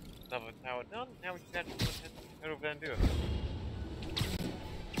 Level tower done. Now we can actually head over there and do it.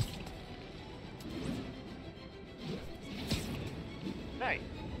 Right.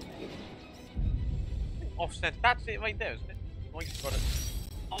 Offset. That's it right there, isn't it? Oh, you got it.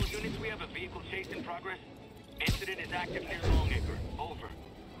 All units, we have a vehicle chase in progress. Incident is active near Longacre. Over.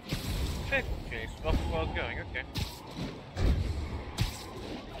 Vehicle chase. Off the world going, okay.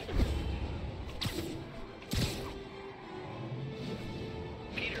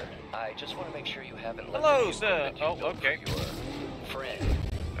 Peter, I just want to make sure you haven't Hello, sir. Oh, okay. Your friend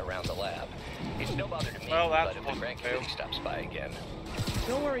around the lab. It's no bother to me, well, but if the Grand Committee stops by again.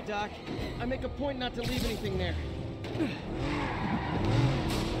 Don't worry, Doc. I make a point not to leave anything there.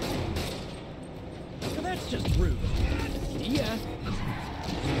 Well, that's just rude. Yeah.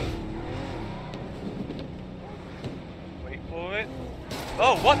 Wait for it.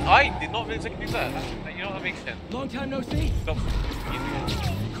 Oh, what? I did not really think do that. You know, that makes sense. Long time no see. Stop.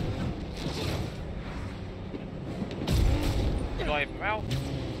 Drive out.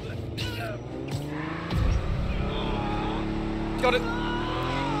 Got it.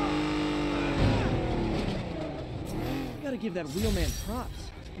 Gotta give that wheelman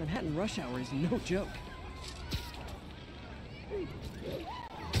props. Manhattan rush hour is no joke.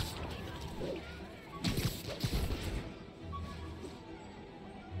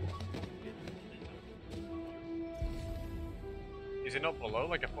 Is it not below?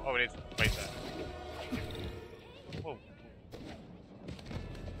 Like a... Oh, it is. Right there. Whoa.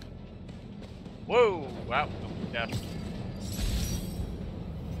 Whoa! Wow. Yeah. Can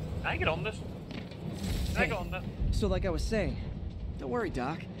I get on this? Can I get on that? So like I was saying, don't worry,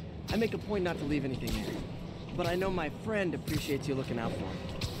 Doc. I make a point not to leave anything there. But I know my friend appreciates you looking out for him.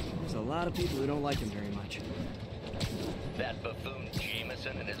 There's a lot of people who don't like him very much. That buffoon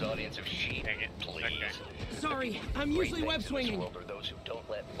Jameson and his audience of sheep, please. Okay. Sorry, I'm usually web swinging. World are those who don't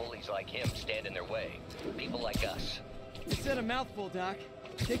let bullies like him stand in their way. People like us. You said a mouthful, Doc.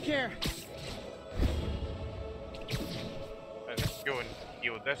 Take care. Let's go and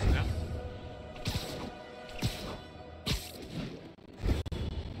deal with this now.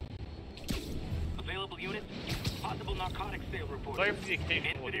 Available units. Possible narcotics sale report. Sorry for the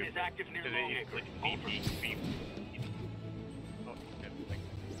occasional Incident is active near Longacre. Over.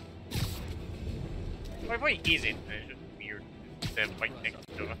 Why is it? It's just weird. They're fighting next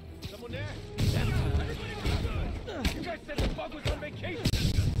to each other. Someone there? You guys said the bug was on vacation.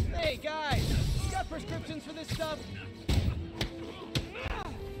 Hey, guys! You got prescriptions for this stuff?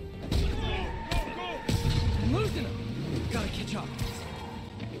 I'm losing them! Gotta catch up.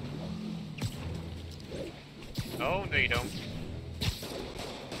 Oh, no you don't.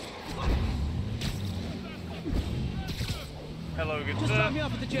 Hello, good Just sir. drop me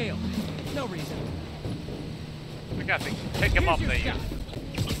off at the jail. No reason. We got to pick him up Here's there. your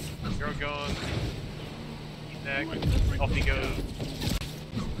You're gone. He's next. Off he goes.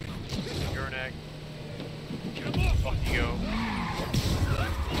 You're next. Off you go.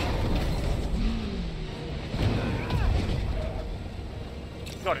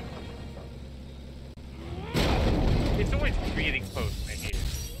 Got it. It's always really close. I hate it.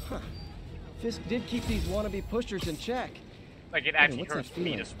 Huh. Fisk did keep these wannabe pushers in check. Like it actually hurts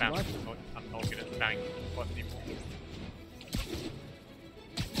me to spam. I'm not good at spamming buttons anymore.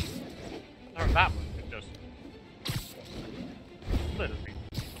 Or that one, it just little bit.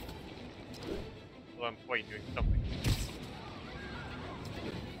 Well, I'm quite doing something.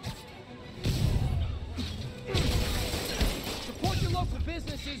 Support your local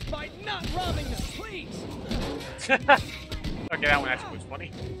businesses by not robbing them, please! Okay, that one actually was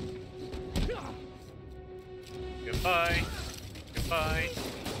funny. Goodbye. Goodbye.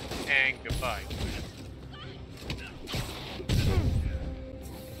 And goodbye.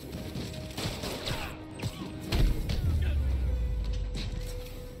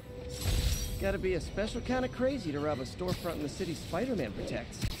 Gotta be a special kind of crazy to rob a storefront in the city Spider-Man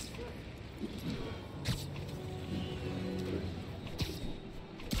protects.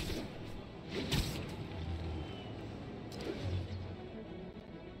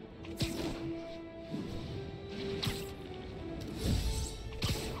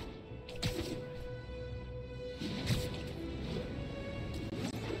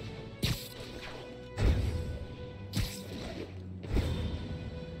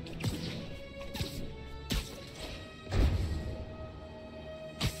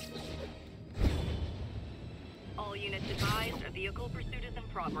 Vehicle pursuit is in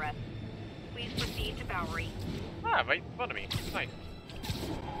progress. Please proceed to Bowery. Ah, right in front of me. Nice.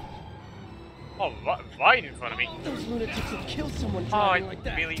 Oh, right in front of me. Those lunatics would kill someone driving like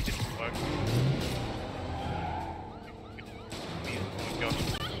that. Really didn't work.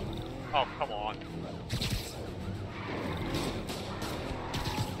 Oh, come on.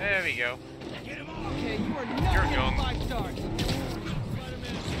 There we go. Okay, you are not You're getting gone. 5 stars.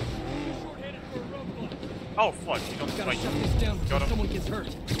 Oh fuck, he's on the Gotta right. shut this down before Got him. someone gets hurt.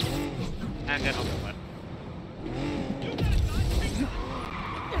 And then on the left.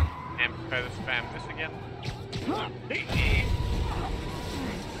 And prepare to spam this again.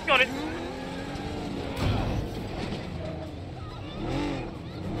 Got it!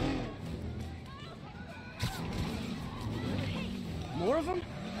 More of them?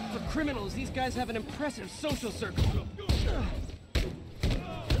 For criminals, these guys have an impressive social circle.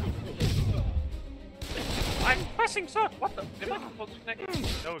 I'm pressing circle. What the? Am I supposed to connect?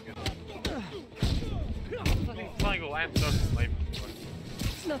 No, good. Fucking triangle and circle. Like,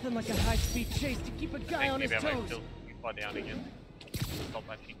 It's nothing like a high-speed chase to keep a guy on his maybe I might toes. tilt too far down again. Stop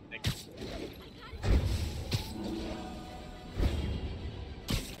that cheap thing.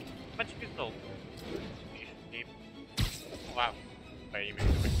 Bunch of people. Wow. Wait, you mean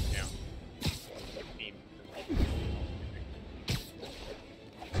to bring it down? Team.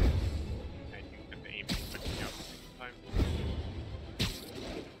 I do get the aim to bring it down this time.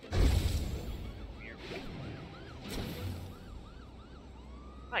 Weird.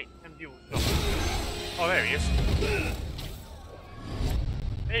 Right, and deal with them. Oh, there he is.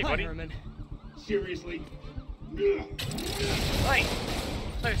 Hey, buddy. Hi, Herman. Seriously? Right.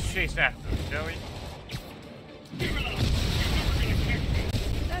 Let's chase after him, shall we?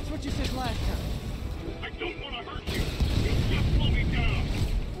 That's what you said last time. I don't want to hurt you. You just slow me down.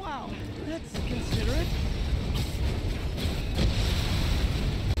 Wow, that's considerate.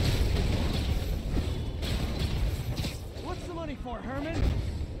 What's the money for, Herman?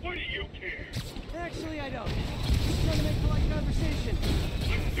 Why do you care? Actually, I don't. Just trying to make polite conversation.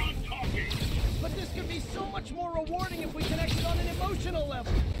 I'm done talking. But this could be so much more rewarding if we connected on an emotional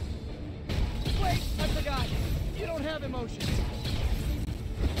level. Wait, I forgot. You don't have emotions.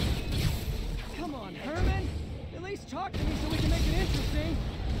 Come on, Herman. At least talk to me so we can make it interesting.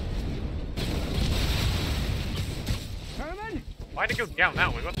 Herman? Why'd it go down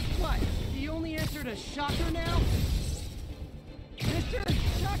that way? What? You only answered a shocker now? Mr.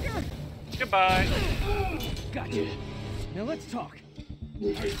 Shocker? Goodbye. Gotcha. Now let's talk.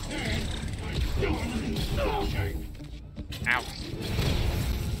 Ow.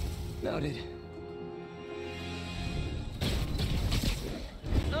 Noted.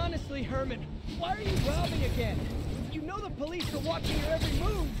 Honestly, Herman, why are you robbing again? You know the police are watching your every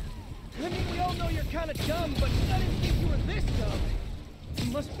move. I mean, we all know you're kind of dumb, but I didn't think you were this dumb.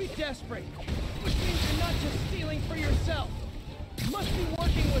 You must be desperate, which means you're not just stealing for yourself. You must be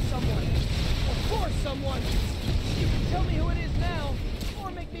working with someone, or for someone. You can tell me who it is now,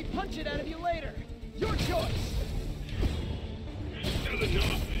 or make me punch it out of you later. Your choice.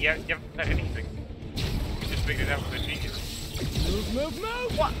 Yeah, you haven't said anything. You just figured it out with a genius. Move, move,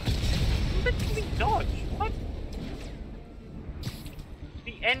 move! What? Literally dodge. What?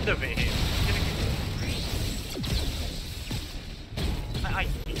 The end of it is I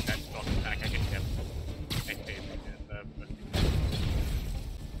hate that stock attack. I can tell. I say it but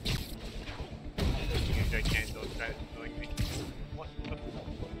usually I can't dodge that. It's annoying me. What the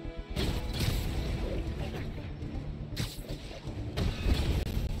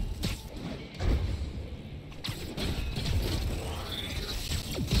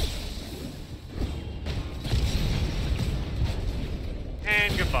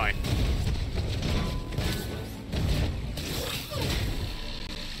and goodbye.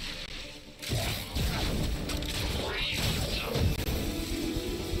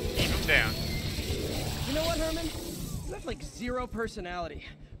 Keep him down. You know what, Herman? You have like zero personality,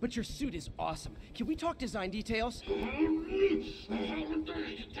 but your suit is awesome. Can we talk design details?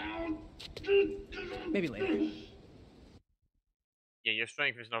 Maybe later. Yeah, your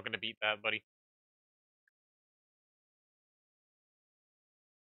strength is not going to beat that, buddy.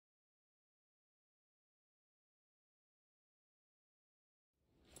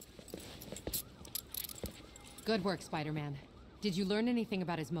 Good work, Spider-Man. Did you learn anything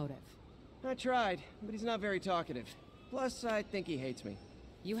about his motive? I tried, but he's not very talkative. Plus, I think he hates me.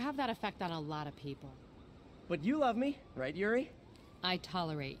 You have that effect on a lot of people. But you love me, right, Yuri? I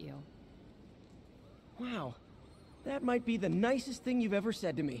tolerate you. Wow. That might be the nicest thing you've ever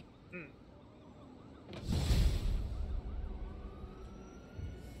said to me.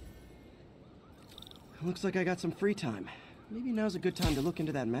 Looks like I got some free time. Maybe now's a good time to look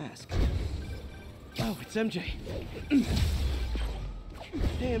into that mask. Oh, it's MJ.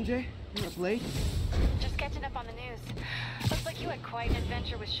 Hey, MJ. You're up late? Just catching up on the news. Looks like you had quite an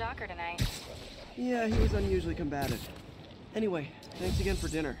adventure with Shocker tonight. Yeah, he was unusually combative. Anyway, thanks again for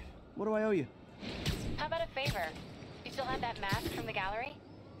dinner. What do I owe you? How about a favor? You still have that mask from the gallery?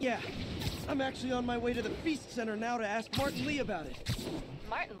 Yeah, I'm actually on my way to the Feast Center now to ask Martin Lee about it.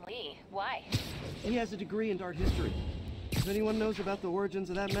 Martin Lee? Why? He has a degree in art history. If anyone knows about the origins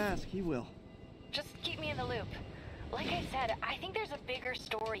of that mask, he will. Just keep me in the loop. Like I said, I think there's a bigger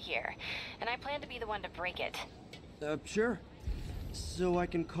story here, and I plan to be the one to break it. Sure. So I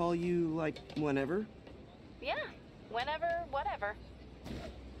can call you, like, whenever? Yeah, whenever, whatever.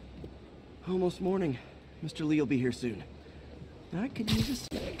 Almost morning. Mr. Lee will be here soon. I could use a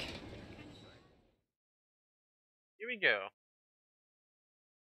snack. Here we go.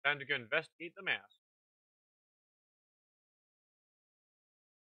 Time to go investigate the mask.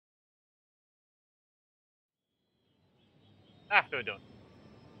 After done.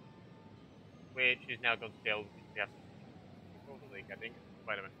 Which is now gone stale because we have to I think.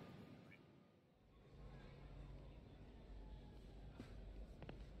 Spider-Man.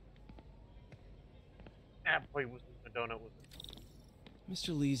 Ah, boy, wasn't a donut, was it?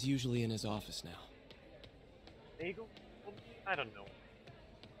 Mr. Lee's usually in his office now. Bagel? I don't know.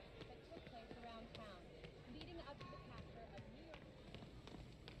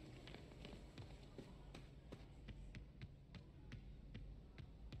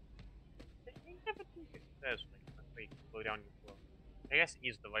 It says like slow down your flow. I guess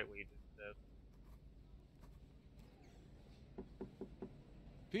is the right way to do this.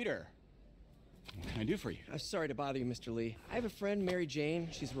 Peter, what can I do for you? I'm sorry to bother you, Mr. Lee. I have a friend, Mary Jane.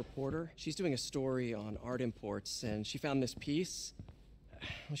 She's a reporter. She's doing a story on art imports, and she found this piece.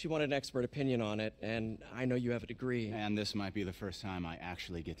 She wanted an expert opinion on it, and I know you have a degree. And this might be the first time I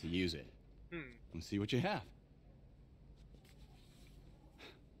actually get to use it. Let's see what you have.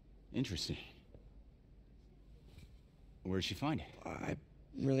 Interesting. Where did she find it? I'm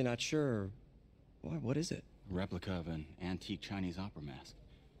really not sure. What is it? A replica of an antique Chinese opera mask.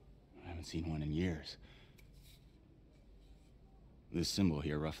 I haven't seen one in years. This symbol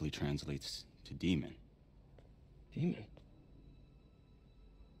here roughly translates to demon. Demon?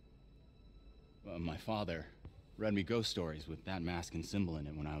 My father read me ghost stories with that mask and symbol in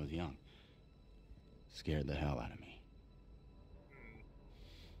it when I was young. Scared the hell out of me.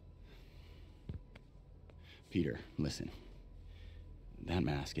 Peter, listen. That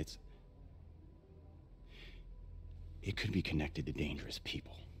mask, it could be connected to dangerous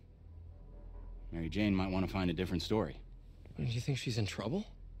people. Mary Jane might want to find a different story. Do you think she's in trouble?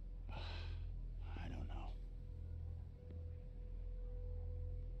 I don't know.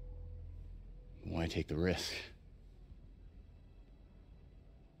 Why take the risk?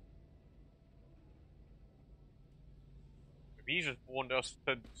 He just warned us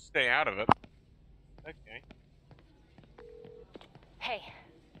to stay out of it. Okay. Hey.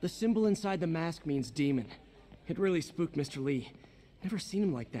 The symbol inside the mask means demon. It really spooked Mr. Lee. Never seen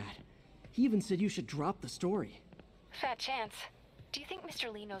him like that. He even said you should drop the story. Fat chance. Do you think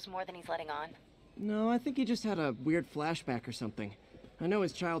Mr. Lee knows more than he's letting on? No, I think he just had a weird flashback or something. I know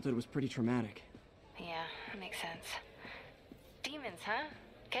his childhood was pretty traumatic. Yeah, that makes sense. Demons, huh?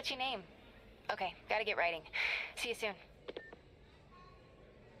 Catchy name. Okay, gotta get writing. See you soon.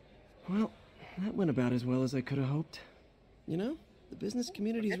 Well, that went about as well as I could have hoped. You know, the business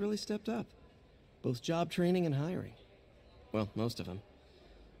community's really stepped up. Both job training and hiring. Well, most of them.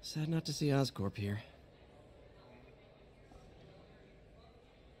 Sad not to see Oscorp here.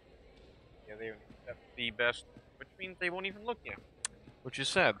 Yeah, they accept the best, which means they won't even look yet. Which is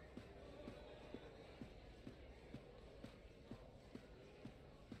sad.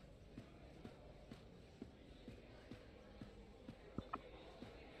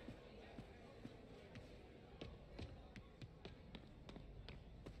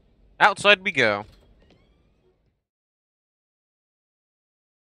 Outside we go.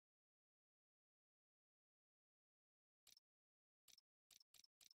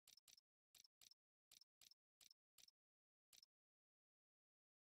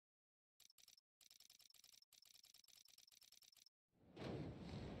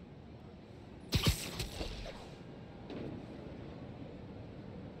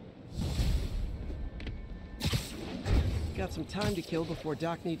 Got some time to kill before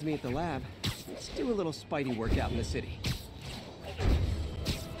Doc needs me at the lab. Let's do a little Spidey workout in the city.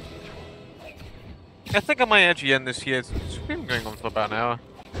 I think I might actually end this here. It's been going on for about an hour.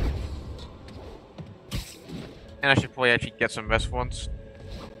 And I should probably actually get some rest once.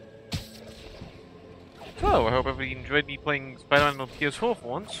 So, I hope everybody enjoyed me playing Spider-Man on PS4 for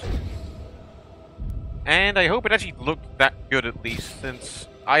once. And I hope it actually looked that good at least, since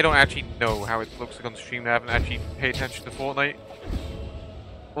I don't actually know how it looks like on stream. I haven't actually paid attention to Fortnite.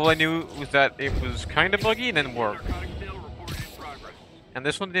 All I knew was that it was kind of buggy and then worked. And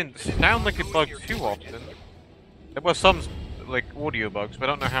this one didn't sound like it bugged too often. There were some like audio bugs, but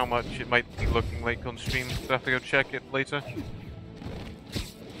I don't know how much it might be looking like on stream. So I have to go check it later.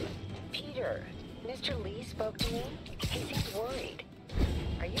 Peter, Mr. Lee spoke to me. He seems worried.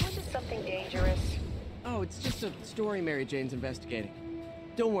 Are you into something dangerous? Oh, it's just a story Mary Jane's investigating.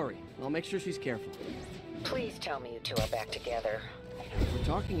 Don't worry, I'll make sure she's careful. Please tell me you two are back together. We're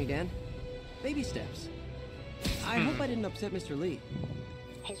talking again. Baby steps. I hope I didn't upset Mr. Lee.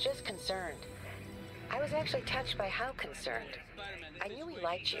 He's just concerned. I was actually touched by how concerned. I knew he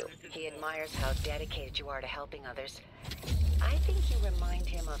liked you. He admires how dedicated you are to helping others. I think you remind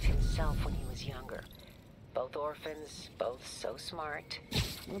him of himself when he was younger. Both orphans, both so smart.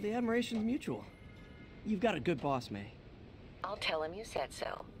 Well, the admiration's mutual. You've got a good boss, May. I'll tell him you said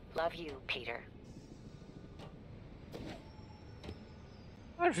so. Love you, Peter.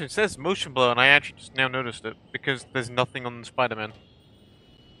 Actually, it says motion blur, and I actually just now noticed it because there's nothing on Spider-Man.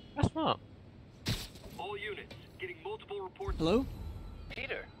 That's smart. All units, getting multiple reports. Hello?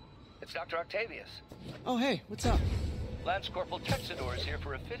 Peter, it's Dr. Octavius. Oh, hey, what's up? Lance Corporal Texador is here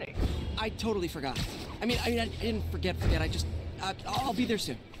for a fitting. I totally forgot. I didn't forget. I'll be there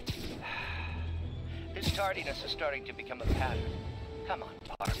soon. This tardiness is starting to become a pattern. Come on,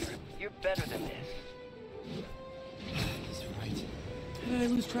 Parker. You're better than this. He's right. How did I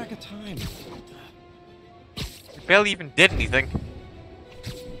lose track of time? You barely even did anything.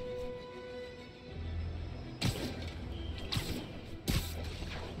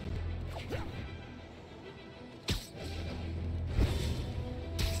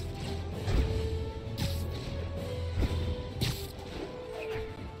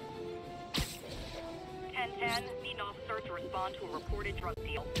 To a reported drug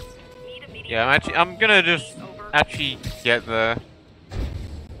deal. Yeah, I'm gonna just actually get there,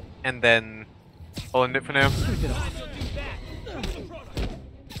 and then I'll end it for now.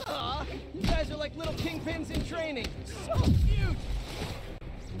 Aw, you guys are like little kingpins in training. So cute.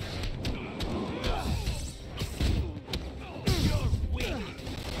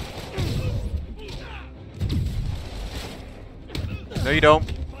 No, you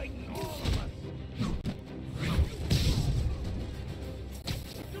don't.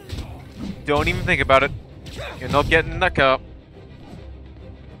 Don't even think about it. You're not getting in that car.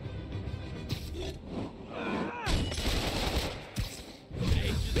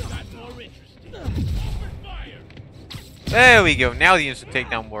 There we go. Now the instant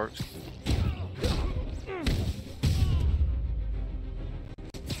takedown works.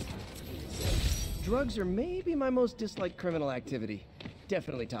 Drugs are maybe my most disliked criminal activity.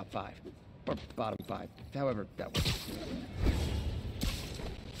 Definitely top 5. Or bottom 5. However that works.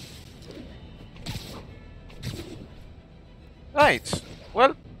 Right,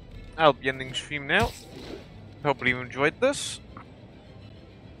 well, I'll be ending the stream now. Hopefully you enjoyed this.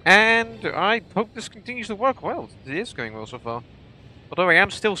 And I hope this continues to work well. It is going well so far. Although I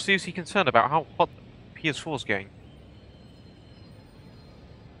am still seriously concerned about how hot the PS4 is going.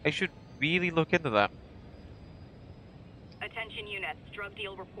 I should really look into that. Attention units, drug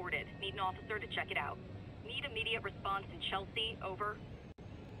deal reported. Need an officer to check it out. Need immediate response in Chelsea, over.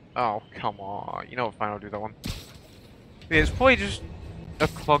 Oh, come on. You know what, fine, I'll do that one. Yeah, it's probably just a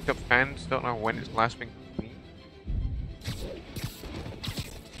clogged up fan. Don't know when it's last been cleaned.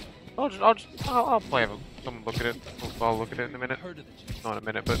 I'll play have someone look at it. I'll look at it in a minute. Not in a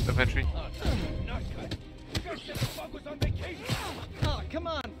minute, but eventually. Oh, come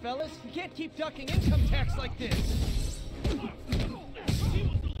on, fellas. You can't keep ducking income tax like this.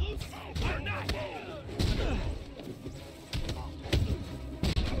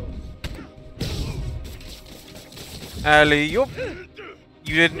 Alley, you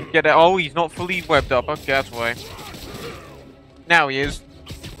didn't get it. Oh, he's not fully webbed up. Okay, that's why. Now he is.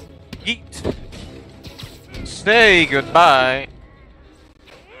 Yeet. Say goodbye.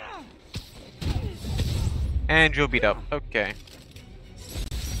 And you'll beat up. Okay.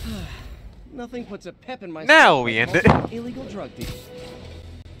 Nothing puts a pep in my now we end it. Illegal drug deal.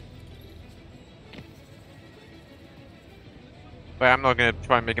 But I'm not gonna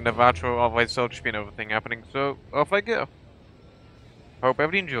try and make another outro, otherwise there'll just be another thing happening. So off I go. Hope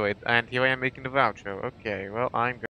everybody enjoyed, and here I am making the outro. Okay, well I'm going.